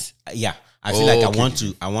before. Mix. Yeah, I feel like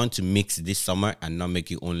I want to mix this summer and not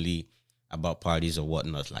make it only about parties or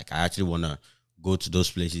whatnot. Like I actually want to go to those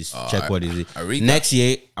places, check what it is. Next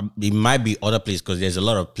year, it might be other places because there's a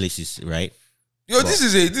lot of places, right? Yo, this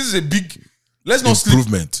is a big. Let's not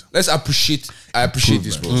improvement. Sleep. Let's appreciate. I appreciate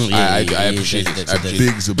this, bro. I appreciate it.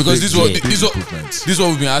 Because this is what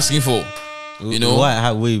we've been asking for. You know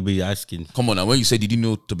how we be asking? Come on now. When you said you didn't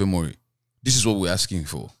know Tobe Mori, this is what we're asking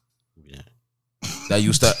for. Yeah. That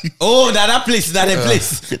you start. Oh, that place. That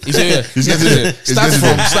place. He said,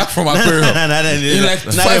 start from aquarium.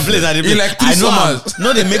 In like 2 summers.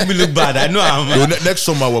 No, they make me look bad. I know. Next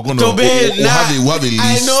summer we're gonna Tobe. We'll have a list.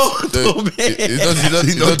 I know. Tobe.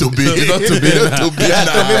 It's not Tobe.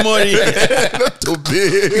 Tobe Mori. Not Tobe.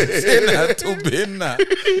 Not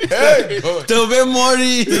Tobe. Tobe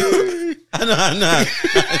Mori. I know.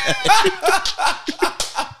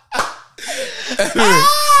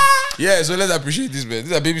 Yeah, so let's appreciate this, man.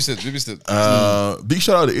 These are baby steps. Big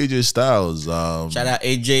shout out to AJ Styles. Shout out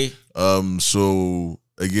AJ. So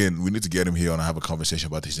again, we need to get him here and have a conversation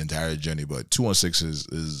about his entire journey. But 216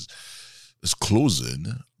 is closing,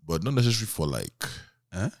 but not necessarily for like,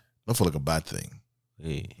 not for like a bad thing.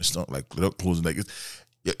 Hey. It's not like not closing. Like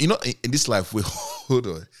you know, in this life, hold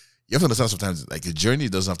on. You have to understand sometimes like a journey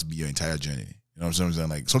doesn't have to be your entire journey. You know what I'm saying?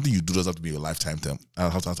 Like something you do doesn't have to be a lifetime thing.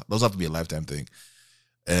 Doesn't have to be a lifetime thing.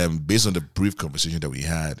 Based on the brief conversation that we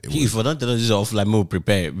had, if I don't tell us this off, like more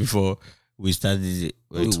prepared before we started.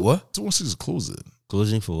 Wait, what? 216 is closing.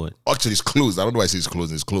 Closing for what? Actually, it's closed. I don't know why I say it's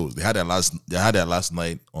closing. It's closed. They had their last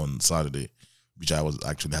night on Saturday, which I was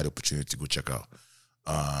actually had the opportunity to go check out.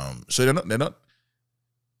 So they're not.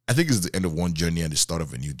 I think it's the end of one journey and the start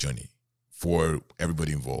of a new journey for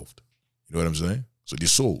everybody involved. You know what I'm saying? So they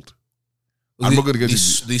sold. I'm not going to get they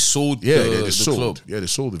sold. They the sold. club. Yeah, they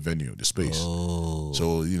sold the venue, the space. Oh.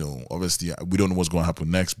 So, obviously, we don't know what's going to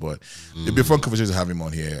happen next, but it'd be a fun conversation to have him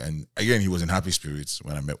on here. And again, he was in happy spirits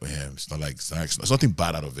when I met with him. It's nothing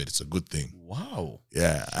bad out of it. It's a good thing. Wow.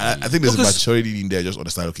 Yeah, I think there's a maturity in there. Just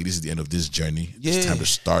understand, okay, this is the end of this journey. It's time to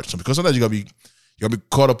start. So because sometimes you gotta be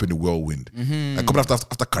caught up in the whirlwind. Like coming after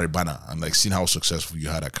Caribana and like seeing how successful you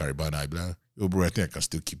had at Caribana, I'd be like, yo, bro, I think I can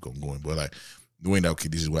still keep going. But like knowing that, okay,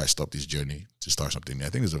 this is where I stop this journey to start something new. I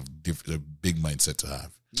think it's a big mindset to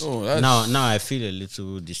have. No, now I feel a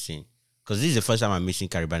little this thing because this is the first time I'm missing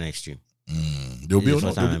Caribana Extreme. There'll be other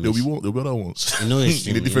ones. You know,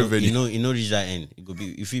 in a different venue. You know, reach that end. It could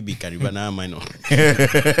be if it be Caribana, minor.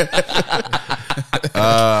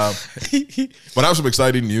 But I have some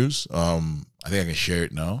exciting news. I think I can share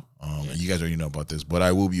it now. You guys already know about this, but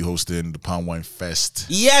I will be hosting the Palm Wine Fest.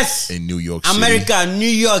 Yes, in New York City. America, New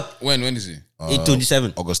York. When is it?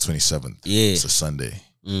 27. August 27th. Yeah, it's a Sunday.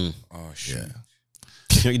 Oh shit. Yeah.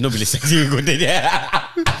 You know, be sexy. You go there.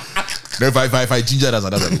 No, if I ginger Naza,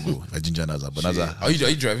 that's how I go. If I ginger Naza, but Naza. Are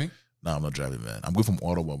you driving? No, I'm not driving, man. I'm going from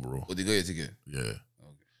Ottawa, bro. Oh, they got your ticket. Yeah. Okay.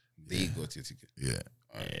 They got your ticket. Yeah.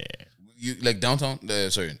 Right. You like downtown?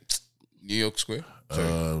 Sorry, New York Square.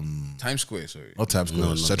 Sorry. Times Square. Sorry. Not Times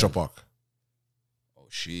Square. Central Park. Oh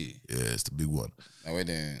shit. Yeah, it's the big one. Now wait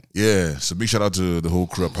then. Yeah. So big shout out to the whole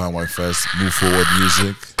crew at Palm Wine Fest. Move Forward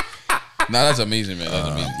Music. Nah, that's amazing, man. That's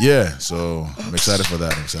amazing. Yeah, so I'm excited for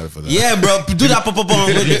that. Yeah, bro, do that pop. Where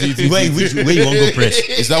you want to go press?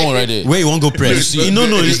 It's that one right there. Where you want to go press? No,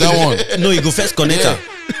 it's that one. No, you go first connector.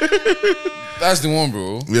 That's the one,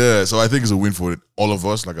 bro. Yeah, so I think it's a win for all of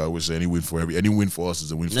us. Like I always say, any win for us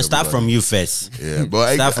is a win for Let's start from you first. Yeah,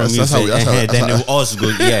 but start from you first. Then us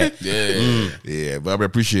go. Yeah. But I'm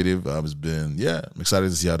appreciative. It's been I'm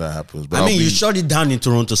excited to see how that happens. But I mean, you shut it down in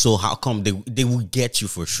Toronto, so how come they will get you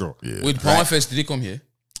for sure? Yeah. With Palm Wine Fest, did they come here?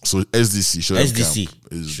 So SDC, SDC,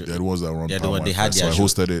 they're the ones that run Palm Wine they Fest. had So I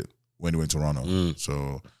hosted it when we went to Toronto.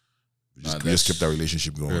 So we just kept that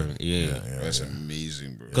relationship going. Yeah. That's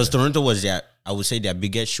amazing, bro. Because Toronto was I would say their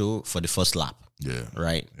biggest show for the first lap. Yeah.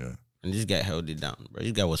 Right? Yeah. And this guy held it down, bro.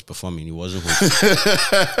 This guy was performing. He wasn't hosting.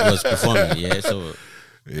 He was performing, so...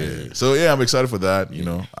 Yeah. So I'm excited for that. You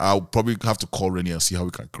know, I'll probably have to call Rennie and see how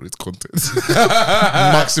we can create content,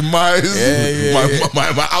 maximize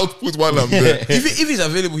my output while I'm there. If he's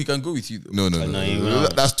available, he can go with you. Though. No.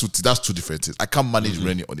 That's two different things. I can't manage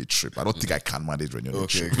Rennie on a trip. I don't think I can manage Rennie on a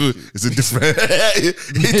trip. It's a different. It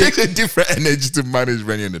takes a different energy to manage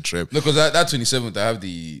Rennie on a trip. No, because that 27th, we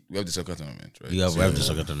have the soccer tournament, right? We have the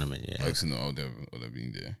soccer tournament. Yeah. I've seen all them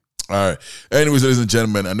being there. All right. Anyways, ladies and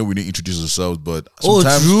gentlemen, I know we need to introduce ourselves, but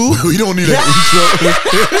sometimes we don't need an intro.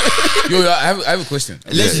 Yo, I have a question.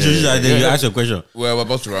 Let's introduce that. Then you ask your question. We're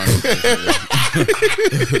about to round up.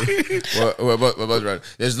 we're about to round.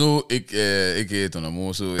 There's no AKA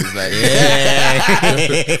Tonamo, so it's like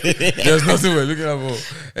there's nothing we're looking at for.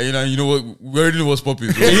 And you know what? We already know what's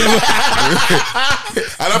popping. So.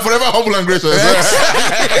 And I'm forever humble and gracious.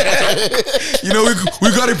 You know,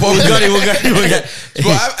 we got it popping. We got it. But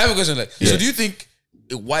I have a question. So do you think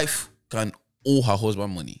a wife can owe her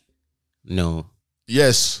husband money? No.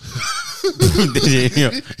 Yes.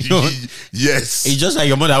 Yes. It's just like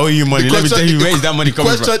your mother owe you money. Let me tell you, where is that money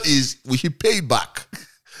coming from? The question is, will she pay back?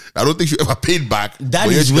 I don't think she ever paid back. That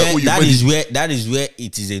is where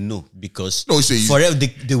it is a no, because forever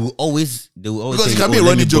they will always because it can be a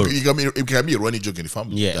running joke. It can be a running joke in the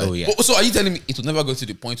family. Yeah. So are you telling me it will never go to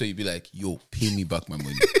the point where you be like, yo, pay me back my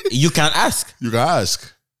money? You can ask.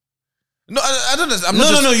 No, I don't understand.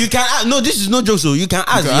 No, you can ask. No, this is no joke. So you can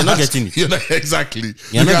ask. You're not getting it. You're not exactly.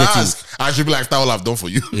 You're not getting ask. I should be like, that's all I've done for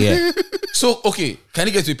you. Yeah. So okay, can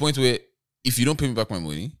you get to a point where if you don't pay me back my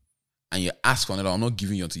money and you ask for another, I'm not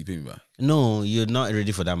giving you until you pay me back? No, you're not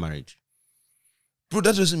ready for that marriage. Bro,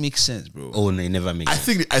 that doesn't make sense, bro. Oh no, it never makes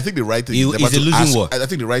sense. I think the right thing is a losing war. I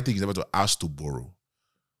think the right thing is never to ask to borrow.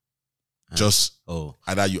 Just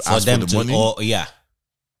either you for ask for the money, or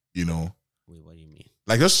you know. Wait, what do you mean?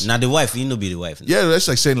 Like just now the wife, you know, be the wife. Yeah, that's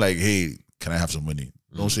like saying like, hey, can I have some money?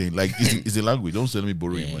 Don't say like it's the language. Don't say let me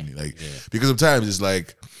borrow your money. Like because sometimes it's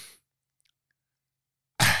like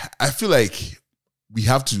I feel like we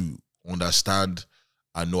have to understand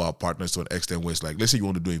and know our partners to an extent where it's like, let's say you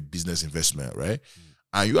want to do a business investment, right?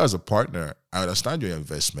 And you as a partner, I understand your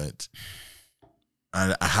investment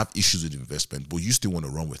and I have issues with investment, but you still want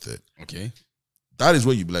to run with it. Okay. that is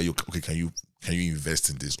when you be like, okay, can you invest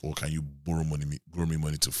in this, or can you borrow me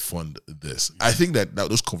money to fund this? I think that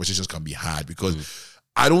those conversations can be hard because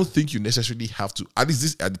I don't think you necessarily have to, at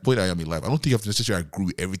least at the point I am in life, I don't think you have to necessarily agree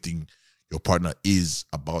with everything your partner is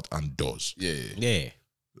about and does. Yeah.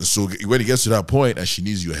 So when it gets to that point and she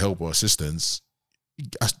needs your help or assistance,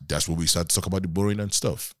 that's when we start to talk about the borrowing and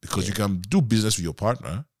stuff. Because you can do business with your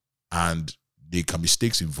partner and there can be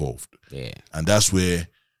stakes involved. Yeah. And that's where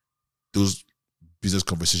those business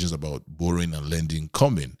conversations about borrowing and lending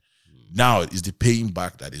come in. Now, it's the paying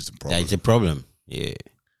back that is the problem. That's a problem. Yeah.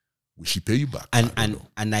 Will she pay you back? And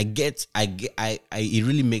I get it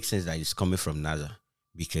really makes sense that it's coming from NASA,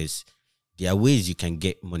 because there are ways you can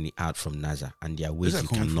get money out from NASA and there are ways you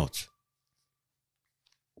cannot.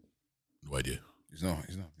 No idea. It's not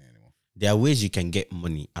there anymore. There are ways you can get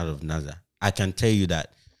money out of NASA. I can tell you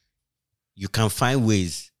that you can find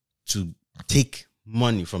ways to take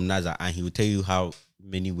money from NASA, and he will tell you how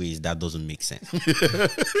many ways that doesn't make sense.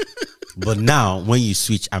 But now, when you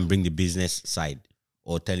switch and bring the business side,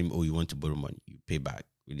 or tell him, oh, you want to borrow money, you pay back.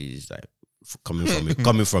 It is like coming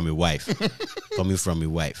from a wife.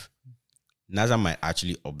 NASA might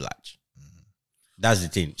actually oblige. That's the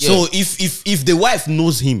thing. Yeah. So if the wife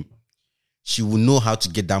knows him, she will know how to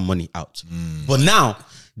get that money out. But now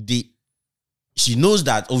she knows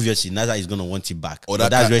that obviously NASA is gonna want it back. Or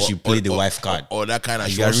that's where she play the wife card. Or that kind of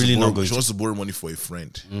she wants to borrow money for a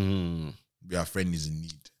friend. Your friend is in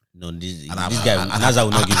need. No, this guy, NASA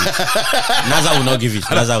will not give it. NASA will not give it.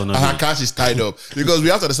 NASA will not give it. Her cash is tied up. Because we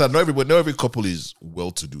have to understand, not every couple is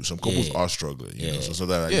well-to-do. Some couples are struggling. You know? So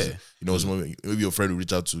that, maybe your friend will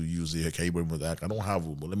reach out to you, say, hey, can you bring me that? I don't have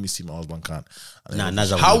one, but let me see my husband can.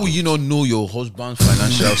 How will you not know your husband's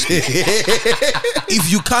financial state?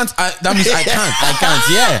 If you can't, that means I can't. I can't,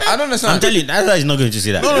 yeah. I don't understand. I'm telling you, NASA is not going to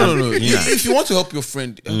say that. No. If you want to help your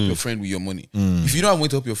friend, with your money. If you don't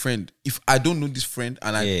want to help your friend, if I don't know this friend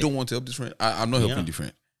and I don't want to help this friend, I'm not helping the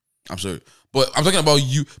friend. I'm sorry. But I'm talking about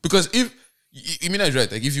you. Because if you mean that's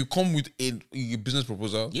right. Like if you come with a business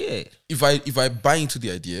proposal, if I buy into the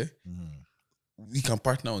idea, we can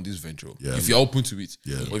partner on this venture. Yeah, if you're open to it.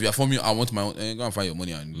 Yeah. Or if you're for me, I want my own, go and find your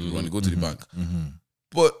money and run go to the bank.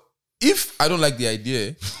 But if I don't like the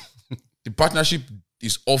idea, the partnership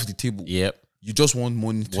is off the table. Yep. You just want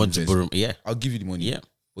money to invest. Yeah. I'll give you the money. Yeah.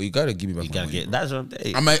 But you gotta give me back my money. That's what I'm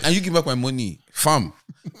saying. And you give back my money, fam.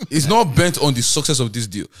 It's not bent on the success of this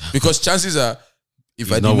deal. Because chances are,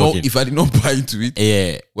 if I did not buy into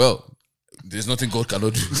it, well, there's nothing God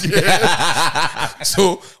cannot do.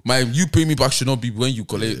 So you pay me back should not be when you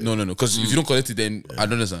collect. No. Because if you don't collect it, then I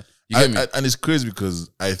don't understand. You get me? And it's crazy because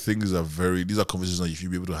I think these are conversations that you should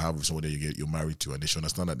be able to have with somebody you're married to, and they should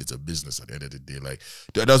understand that it's a business at the end of the day. Like,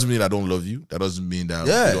 that doesn't mean I don't love you. That doesn't mean that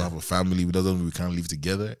we don't have a family. It doesn't mean we can't live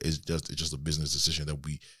together. It's just a business decision that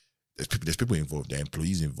there's people involved. There are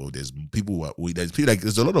employees involved. There's people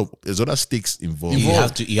there's a lot of stakes involved.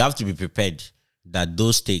 You have to be prepared that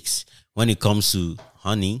those stakes, when it comes to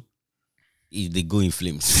honey, if they go in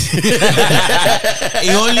flames.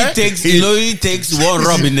 it only takes one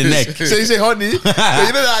rub in the neck. So you say, honey, so you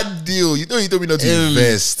know that deal. You told me not to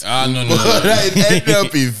invest. No. I ended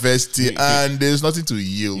up investing and there's nothing to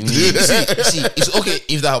yield. See, it's okay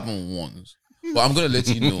if that happens once. But I'm gonna let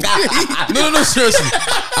you know. No, seriously.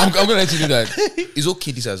 I'm gonna let you know that it's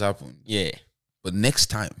okay this has happened. Yeah. But next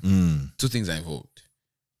time, two things are involved.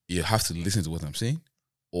 You have to listen to what I'm saying,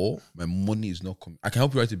 or my money is not coming. I can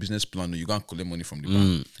help you write a business plan, or you can't collect money from the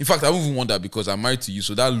bank. In fact, I don't even want that because I'm married to you,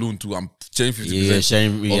 so that loan too, I'm sharing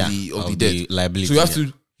 50% of the debt. Liability. So you have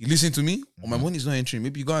to listen to me, or my money is not entering.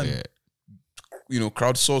 Maybe you go and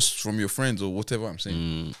crowdsource from your friends or whatever I'm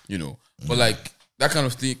saying. But like that kind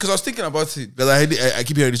of thing. Because I was thinking about it. Because I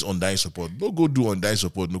keep hearing this undying support. Don't go do undying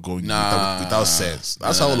support. No going without sense.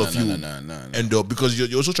 That's how all of you end up. Because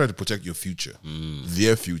you're also trying to protect your future,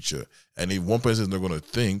 their future. And if one person is not going to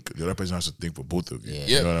think, the other person has to think for both of you. Yeah.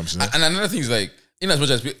 You know what I'm saying? And another thing is like, in as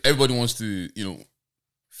much as everybody wants to,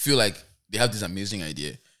 feel like they have this amazing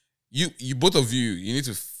idea, you both of you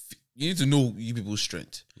need to know you people's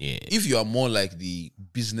strength. Yeah. If you are more like the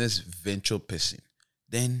business venture person,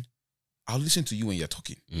 then I'll listen to you when you're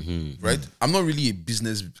talking, right? I'm not really a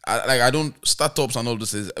business. I don't startups and all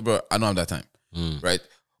this. Bro, I don't have that time, right?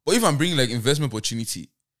 But if I'm bringing like investment opportunity,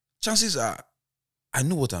 chances are I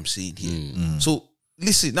know what I'm saying here. So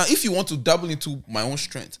listen. Now, if you want to dabble into my own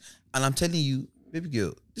strength, and I'm telling you, baby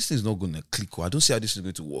girl, this thing is not going to click. I don't see how this is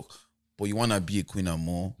going to work. But you want to be a queen and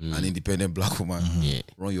more, an independent black woman,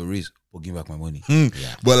 run your race, but give back my money.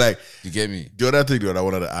 But like, you get me? The other thing that I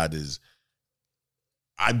wanted to add is,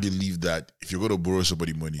 I believe that if you're going to borrow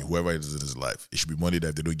somebody money, whoever it is in his life, it should be money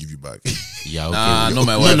that they don't give you back. Yeah, okay. Nah, not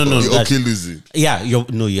my wife. No. You're okay losing. Yeah, you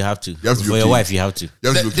have to. You have to be For okay. your wife, you have to.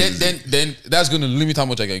 You have to be okay losing. Then that's going to limit how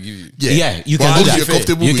much I can give you. Yeah, you But can as do long as that. you're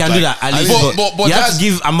comfortable You with, can like, do that. At I least, mean, but you have that's- to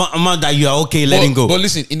give amount that you are okay letting go. But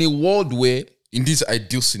listen, in a world where, in this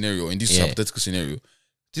ideal scenario, in this Yeah. hypothetical scenario,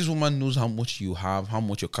 this woman knows how much you have, how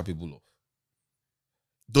much you're capable of.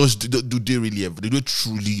 do they really ever? They don't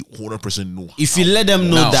truly 100% know. If you let them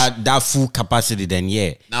know Now. that full capacity, then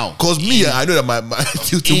yeah. Now, Because me, I know that my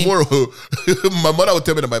till tomorrow, my mother will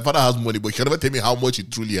tell me that my father has money, but she never tell me how much he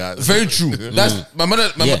truly has. very true. That's my mother.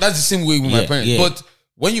 Yeah. That's the same way with my Yeah, parents. yeah. But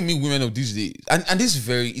when you meet women of these days, and this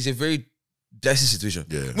is a very dicey situation.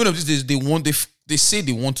 Yeah. Women of these days, they say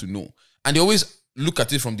they want to know, and they always look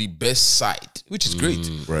at it from the best side, which is great.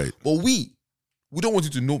 Right. But we don't want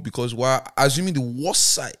you to know because we're assuming the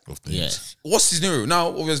worst side. Of things. Yes. Worst scenario. Now,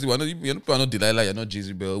 obviously, you're not Delilah, you're not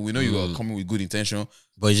Jezebel. We know you are coming with good intention.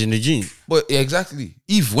 But it's in the gene. But yeah, exactly.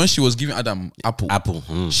 Eve, when she was giving Adam apple,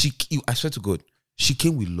 I swear to God, she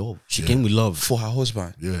came with love. She came with love. For her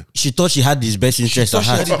husband. Yeah. She thought she had his best interest Thought at she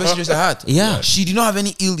had heart. the best interest at heart. Yeah. She did not have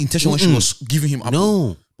any ill intention when she was giving him apple.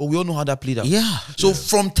 No. But we all know how that played out. Yeah. So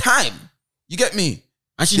from time, you get me?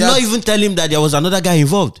 And she did not even tell him that there was another guy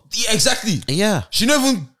involved. Yeah, exactly. Yeah. She not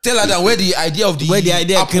even tell her that where the idea of the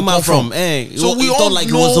apple came out from. Eh, So we thought all like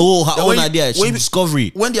know it was her that own when- idea. She when-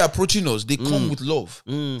 discovery. When they're approaching us, they come with love.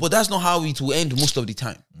 But that's not how it will end most of the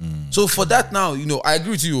time. So for that now, I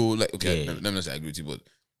agree with you. Like, okay, Yeah. let me not say I agree with you, but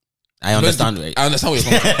I understand, right? I understand where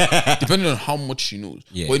you're coming from. Depending on how much she knows.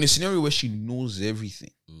 Yeah. But in a scenario where she knows everything,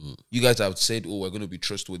 you guys have said, oh, we're going to be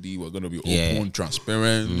trustworthy, we're going to be Yeah. open,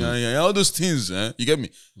 transparent, all those things. You get me?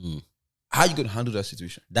 How you going to handle that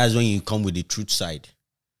situation? That's when you come with the truth side.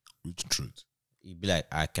 Which truth? You'd be like,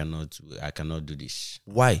 I cannot do this.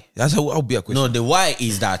 Why? That's how I'll be a question. No, the why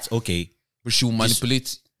is that, okay, But she will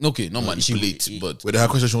manipulate. Okay, not manipulate, but But her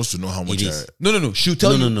question, she wants to know how much. It is. no. She'll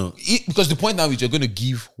tell you. No. Because the point now is you're going to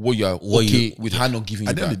give what you're okay with her not giving you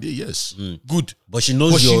At the end back. of the day, yes. Good. but she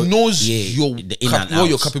knows But your, she knows the in and what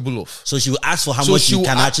you're out. capable of. So she will ask for how So much she you will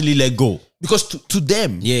can a- actually let go. Because to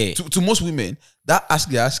them, Yeah. to most women, that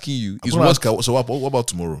they're asking you is What what. so what about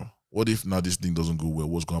tomorrow? What if now this thing doesn't go well?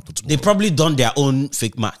 What's going to happen They tomorrow? probably done their own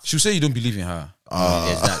fake match. She'll say you don't believe in her.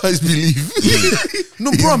 There's that. I believe.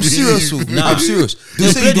 No, bro, I'm serious. So. I'm serious. They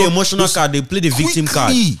say play you the don't- emotional card. They play the victim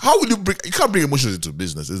card. Quickly. How will you bring? You can't bring emotions into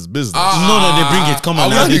business. It's business. No, they bring it. Come on,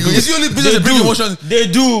 now. They do. It's the only business they bring do. emotions. They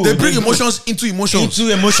do. They bring do. emotions into emotions.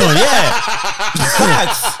 into emotion. Yeah,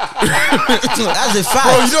 facts. That's a fact.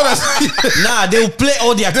 Bro, you know that's Nah, they will play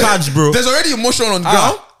all their cards, bro. there's already emotion on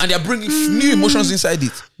ground, and they're bringing new emotions inside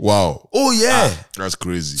it. Wow. Oh yeah. That's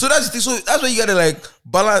crazy. So that's the thing. So that's why you gotta like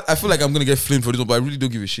balance. I feel like I'm gonna get flamed for this one, but I really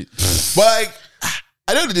don't give a shit. But like,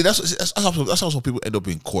 at the end of the day, that's how some people end up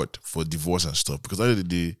in court for divorce and stuff. Because at the end of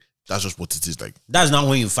the day, that's just what it is. Like, That's not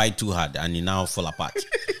when you fight too hard and you now fall apart.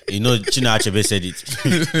 You know, Chino Achebe said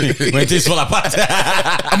it. When things fall apart.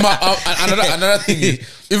 Another thing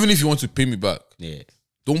is, even if you want to pay me back, Yeah.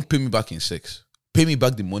 don't pay me back in sex. Pay me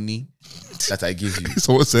back the money that I gave you.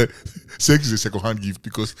 someone said, sex is a second-hand gift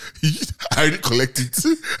because I already collect it.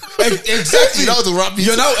 Exactly. You know how to wrap it.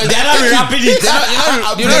 You're now They're not rewrapping it.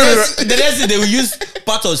 You're not The next thing they will use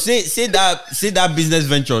part of say that business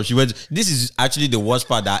venture. She went. This is actually the worst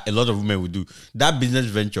part that a lot of women will do. That business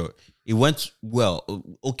venture, it went well.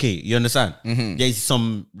 Okay, you understand? There is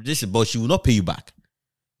some this, but she will not pay you back.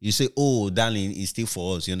 You say, "Oh, darling, it's still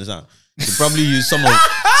for us." You understand? She probably use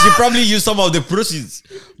some of the proceeds,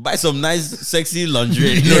 buy some nice, sexy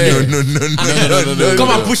lingerie. No. Come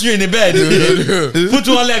and push you in the bed. Put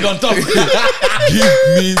one leg on top.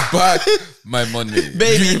 give me back my money.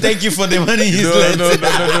 Baby, thank you for the money he's lent.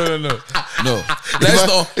 No. Let's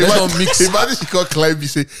not mix. Imagine she can't climb me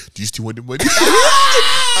say, do you still want the money?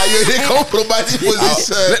 And they come from my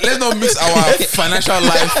position. Let's not mix our financial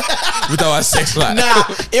life with our sex life. Nah,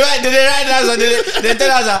 if I did the right answer, they tell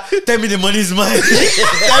us, tell me the money is mine.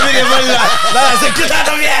 Tell me the money is mine. Now I say, get out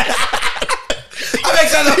of here. I'm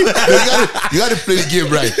excited. You gotta play the game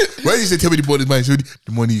right. When you say tell me the money is mine, so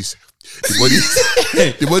the money is the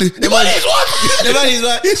money The money is what? The money is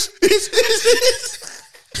what?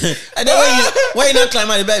 And then when you not climb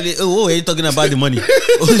out the bed, like, oh, are you talking about the money?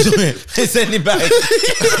 Send it back.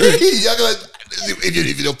 You're gonna,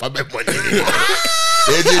 if you don't pay my money,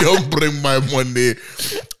 if you don't bring my money.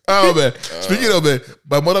 Oh man. Speaking of it,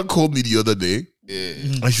 my mother called me the other day,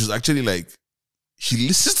 and she was actually like, she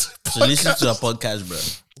listens. So listen to a podcast, bro.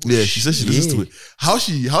 Yeah, she said she listens to it. How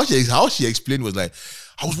she explained was like,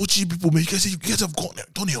 I was watching people, man. You guys say you guys have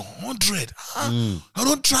done 100. I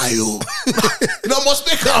don't try you. You know, must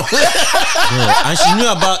make up. Yeah. And she knew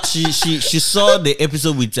about she saw the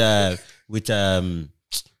episode with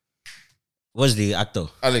what's the actor?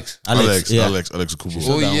 Alex Yeah. Alex Okubo.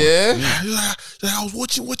 Oh yeah. Like, I was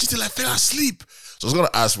watching till I fell asleep. So I was gonna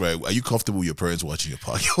ask, right? Are you comfortable with your parents watching your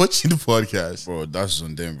podcast? Watching the podcast, Bro, that's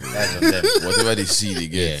on them, bro. Whatever they see, they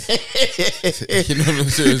get. Yeah. You know,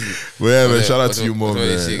 seriously. well, yeah, man. Whatever- Shout out to you, whatever mom, they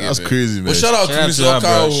man. say again, That's man. crazy, man. But shout out to Shout out Miss to her, bro.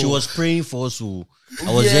 Okao. She was praying for us. I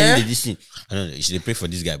was hearing this thing. I don't know. She did pray for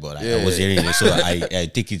this guy, but I was hearing it, so I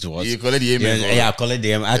take it to us. You collect the amen. Yeah, I collect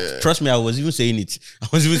the amen. Trust me, I was even saying it. I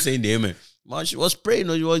was even saying the amen. Man, she was praying.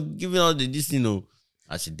 She was giving out this thing.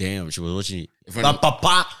 I said, damn, she was watching it. But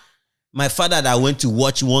Papa, my father that went to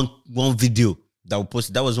watch one video that we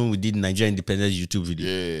posted. That was when we did Nigerian Independence YouTube video.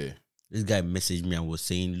 Yeah. This guy messaged me and was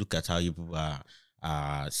saying, look at how you people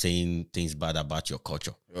are saying things bad about your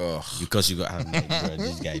culture. Oh. Because you got, I'm like, bro,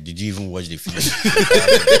 this guy, did you even watch the film?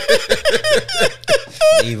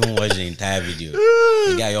 Did you even watch the entire video?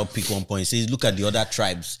 The guy all pick one point, says, look at the other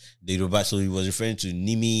tribes, the Yoruba. So he was referring to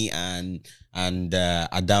Nimi and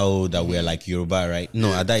Adao that were like Yoruba, right?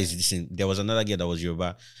 No, Ada is listen. There was another girl that was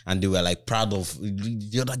Yoruba, and they were like proud of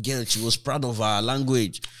the other girl. She was proud of her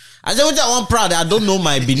language. I said, what I want proud? I don't know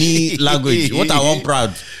my Bini language. What I want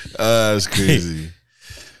proud? That's crazy.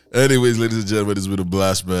 Anyways, ladies and gentlemen, it's been a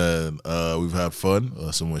blast, man. We've had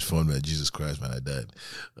fun. So much fun, man. Jesus Christ, man, I died.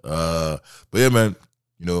 But yeah, man,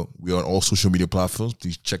 you know, we're on all social media platforms.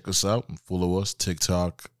 Please check us out and follow us.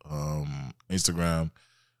 TikTok, Instagram,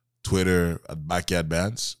 Twitter at Backyard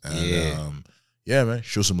Bands. And yeah, man,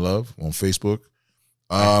 show some love on Facebook.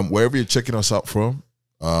 Wherever you're checking us out from,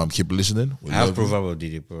 keep listening. I have Proverb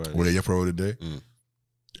today. What are your Proverb today?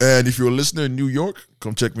 And if you're a listener in New York,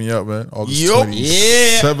 come check me out, man. August Yup.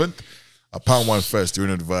 27th. At Pound One Fest,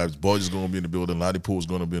 during the vibes. Borge is going to be in the building. Ladipo is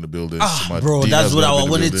going to be in the building. Bro, that's what I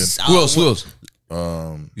wanted. Who else?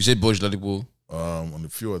 You said Bosch Ladipo. And a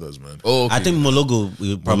few others, man. Oh, okay. I think Mologo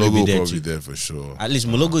will probably Mologo be there probably too. there for sure. At least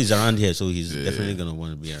Mologo is around here, so he's definitely gonna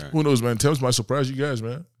want to be around. Who knows, man? Thames might surprise you guys,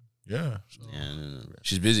 man. Yeah. So, Yeah, no, bro.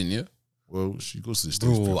 She's busy, yeah? well, she goes to the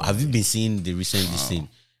States. Bro, have you been seeing the recent this thing?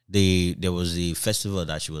 There was a festival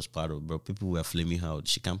that she was part of, bro. People were flaming her out.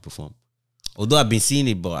 She can't perform. Although I've been seeing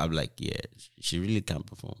it, but I'm like, yeah, she really can't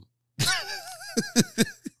perform.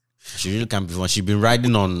 She really can't perform. She's been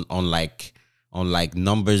riding on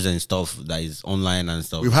numbers and stuff that is online and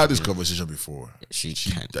stuff. We've had this conversation before. She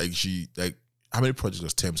can't. Like, how many projects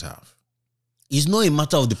does Thames have? It's not a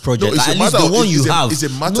matter of the project. No, it's At a least matter the of- one it's you a- have. it's a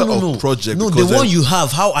matter of project No, the because one then- you have.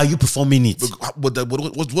 How are you performing it? But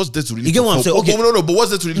what's there to really You get what I'm saying? perform? Okay. No, but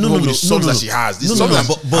what's there to really perform with the songs that she has? These songs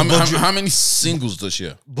are- How many singles does she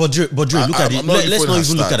have? But Dre, look at it. I'm not Let's even not her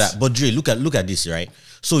even look at stats. that. But Dre, look at this, right?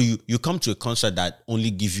 So you come to a concert that only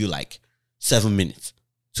gives you like 7 minutes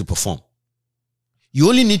to perform. You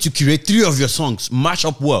only need to curate 3 of your songs, mash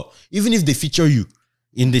up well, even if they feature you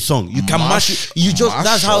in the song. You can mash it. You just mash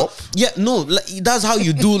that's how. up? Yeah, no, like, that's how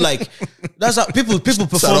you do. Like that's how people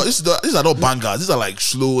perform. These are not bangers. These are like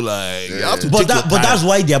slow, like you have to take your time. But that's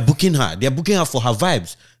why they are booking her. They are booking her for her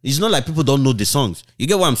vibes. It's not like people don't know the songs. You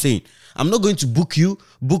get what I'm saying? I'm not going to book you.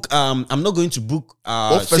 I'm not going to book.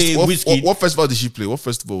 What festival did she play? What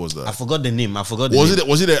festival was that? I forgot the name.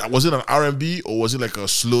 Was it an R&B or was it like a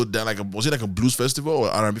slow down? Was it like a blues festival or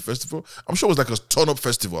R&B festival? I'm sure it was like a turn up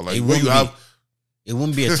festival. Like where you have. It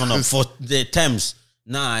won't be a turn up for the Thames.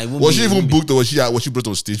 Nah, it won't. Was be, she it even won't be. booked or was she brought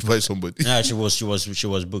on stage by somebody? Yeah, she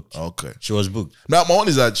was booked. Okay. She was booked. Now my one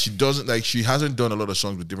is that she hasn't done a lot of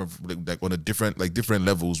songs with different like on a different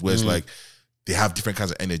levels where it's like they have different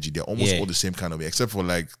kinds of energy. They're almost all the same kind of way, except for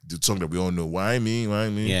like the song that we all know. Why me?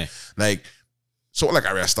 Yeah. Like someone like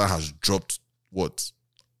Arya Starr has dropped what?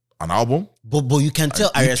 An album? But you can tell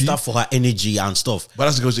EP? Arya Starr for her energy and stuff. But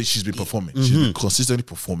that's because she's been performing. She's been consistently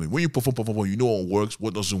performing. When you perform, you know what works,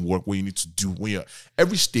 what doesn't work, what you need to do.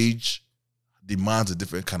 Every stage demands a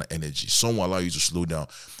different kind of energy. Some will allow you to slow down.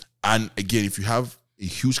 And again, if you have a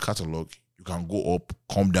huge catalog, you can go up,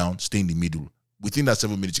 come down, stay in the middle. Within that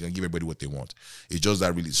 7 minutes, you can give everybody what they want. It's just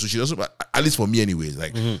that really. So she doesn't, at least for me anyways,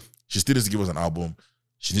 like she still needs to give us an album.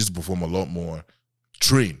 She needs to perform a lot more,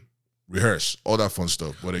 train, rehearse, all that fun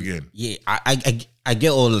stuff. But again, Yeah, I get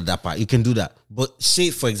all of that part. You can do that. But say,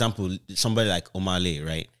 for example, somebody like Omale,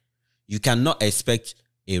 right? You cannot expect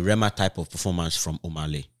a Rema type of performance from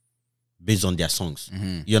Omale based on their songs.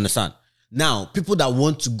 You understand? Now, people that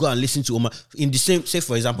want to go and listen to Omale, in the same, say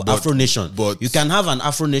for example, Afro Nation, but- you can have an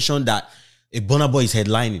Afro Nation that a Burna Boy is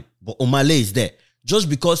headlining, but Omale is there. Just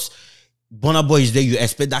because Burna Boy is there, you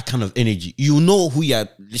expect that kind of energy. You know who you are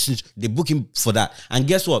listening to. They book him for that. And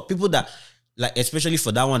guess what? People that, like, especially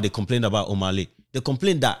for that one, they complained about Omale. They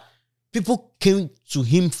complained that people came to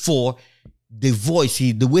him for the voice,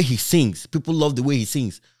 the way he sings. People love the way he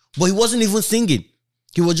sings. But he wasn't even singing.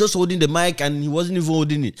 He was just holding the mic and he wasn't even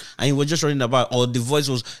holding it. And he was just running about, or the voice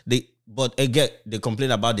was, but again, they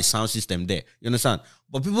complained about the sound system there. You understand?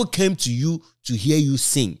 But people came to you to hear you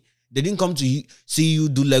sing. They didn't come to you, see you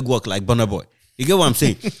do legwork like Burna Boy. You get what I'm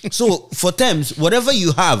saying? So for Thames, whatever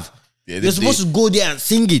you have, you're supposed to go there and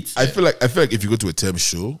sing it. I feel like if you go to a Thames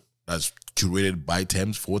show that's curated by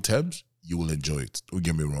Thames for Thames, you will enjoy it. Don't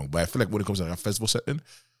get me wrong. But I feel like when it comes to like a festival setting,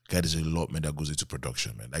 God, there's a lot, man, that goes into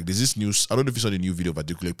production, man. Like there's this news. I don't know if you saw the new video of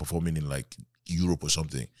Adekunle performing in like Europe or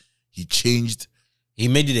something. He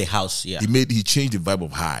made it a house, yeah. He changed the vibe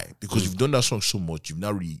of High because you've done that song so much. You've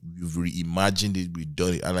now you've reimagined it,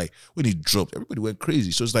 redone it, and like when it dropped, everybody went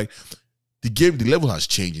crazy. So it's like the level has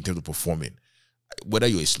changed in terms of performing. Whether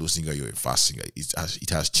you're a slow singer, you're a fast singer, it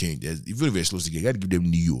has changed. Even if you're a slow singer, you got to give them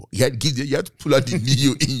Neo. You have to pull out the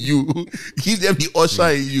Neo in you. Give them the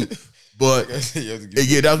Usher in you. But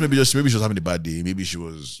again, that was maybe she was having a bad day. Maybe she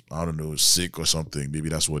was, I don't know, sick or something. Maybe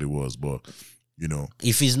that's what it was. But you know,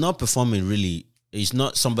 if he's not performing really. It's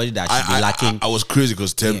not somebody that should be lacking. I was crazy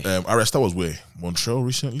because Aresta was where? Montreal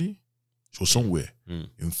recently? She was somewhere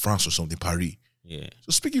in France or something, Paris. Yeah. She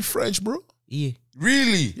was speaking French, bro. Yeah.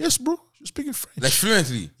 Really? Yes, bro. She was speaking French. Like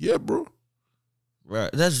fluently? Yeah, bro.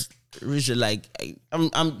 Right. That's really like,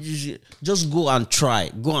 I'm usually, just go and try.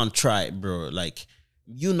 Go and try, bro. Like,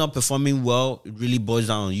 you not performing well, it really boils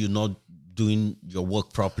down on you not doing your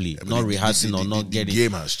work properly, not rehearsing or not getting. The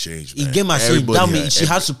game has changed. Man. The game has changed. That means she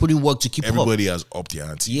has to put in work to keep up. Everybody has upped the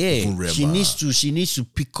ante. Yeah, she needs to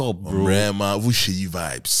pick up, bro. Rema, Vushi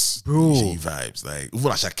vibes, bro. Vushi vibes. Like even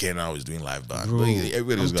Ashake now is doing live band. Bro,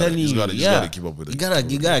 everybody's got to keep up with it.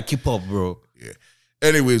 You gotta keep up, bro. Yeah.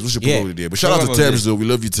 Anyways, we should put over the day. But shout out to Thames though. We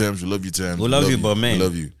love you, Thames. We love you, Thames. We love you, but man, we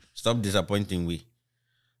love you. Stop disappointing we.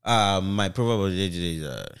 My proverb of the day today is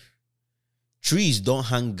trees don't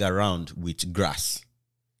hang around with grass,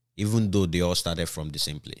 even though they all started from the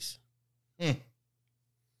same place. Is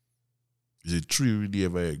a tree really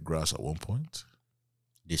ever a grass at one point?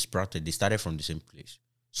 They started from the same place.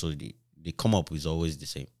 So they come up is always the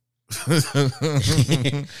same.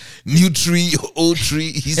 New tree, old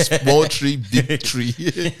tree, small tree, big tree.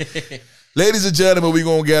 Ladies and gentlemen, we're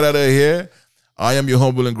going to get out of here. I am your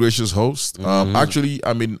humble and gracious host. Actually,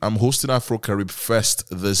 I'm hosting Afro Carib Fest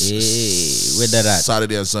this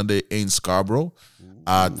Saturday and Sunday in Scarborough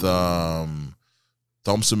at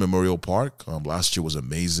Thompson Memorial Park. Last year was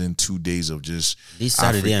amazing. 2 days of just this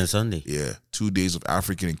Saturday and Sunday. Yeah, 2 days of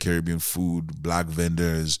African and Caribbean food, black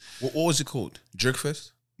vendors. What was it called? Jerk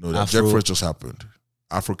Fest? No, that Jerk Fest just happened.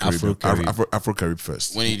 Afro Carib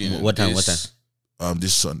Fest. When are you doing it? What time?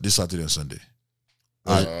 This Saturday and Sunday.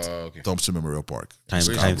 Okay. Thompson Memorial Park. Time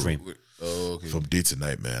frame. Oh, okay. From day to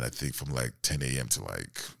night, man. I think from like 10 a.m. to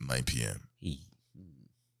like 9 p.m.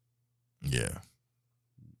 Yeah.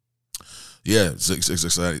 Yeah, it's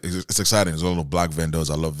exciting. It's exciting. There's a lot of black vendors.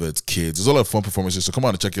 I love it. Kids. There's a lot of fun performances. So come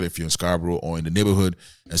on and check it if you're in Scarborough or in the neighborhood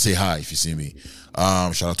and say hi if you see me.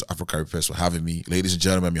 Shout out to Afro Carib Fest for having me. Ladies and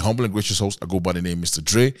gentlemen, I'm your humble and gracious host. I go by the name Mr.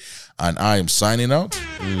 Dre, and I am signing out.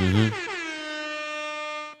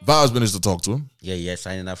 Vibes Minister, talk to him. Yeah,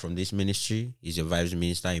 signing out from this ministry is your Vibes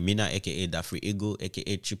Minister, Emina, aka Da Free Ego,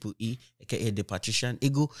 aka Triple E, aka The Patrician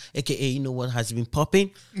Ego, aka you know what has been popping.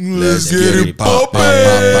 Let's get it popping.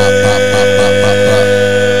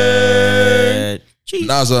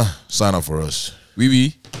 Naza, sign up for us.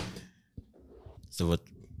 Oui. So what?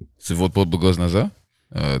 C'est votre pote Bogos Naza.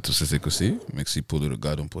 Tout ça c'est que c'est. Merci pour le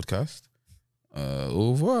regard d'un podcast.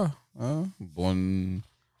 Au revoir. Bon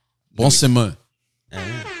semaine.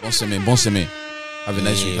 Bon semaine. Have a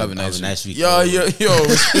nice week. Have a nice week. Yo.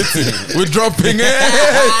 We're dropping it.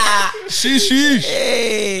 Sheesh.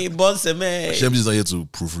 Hey, bon semaine. Shem is not here to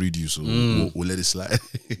proofread you, so we'll let it slide.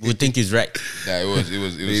 We think he's right. Yeah, it was.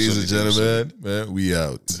 Ladies and gentlemen, man, we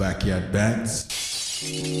out. Backyard Bats.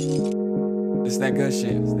 It's that good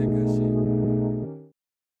shit.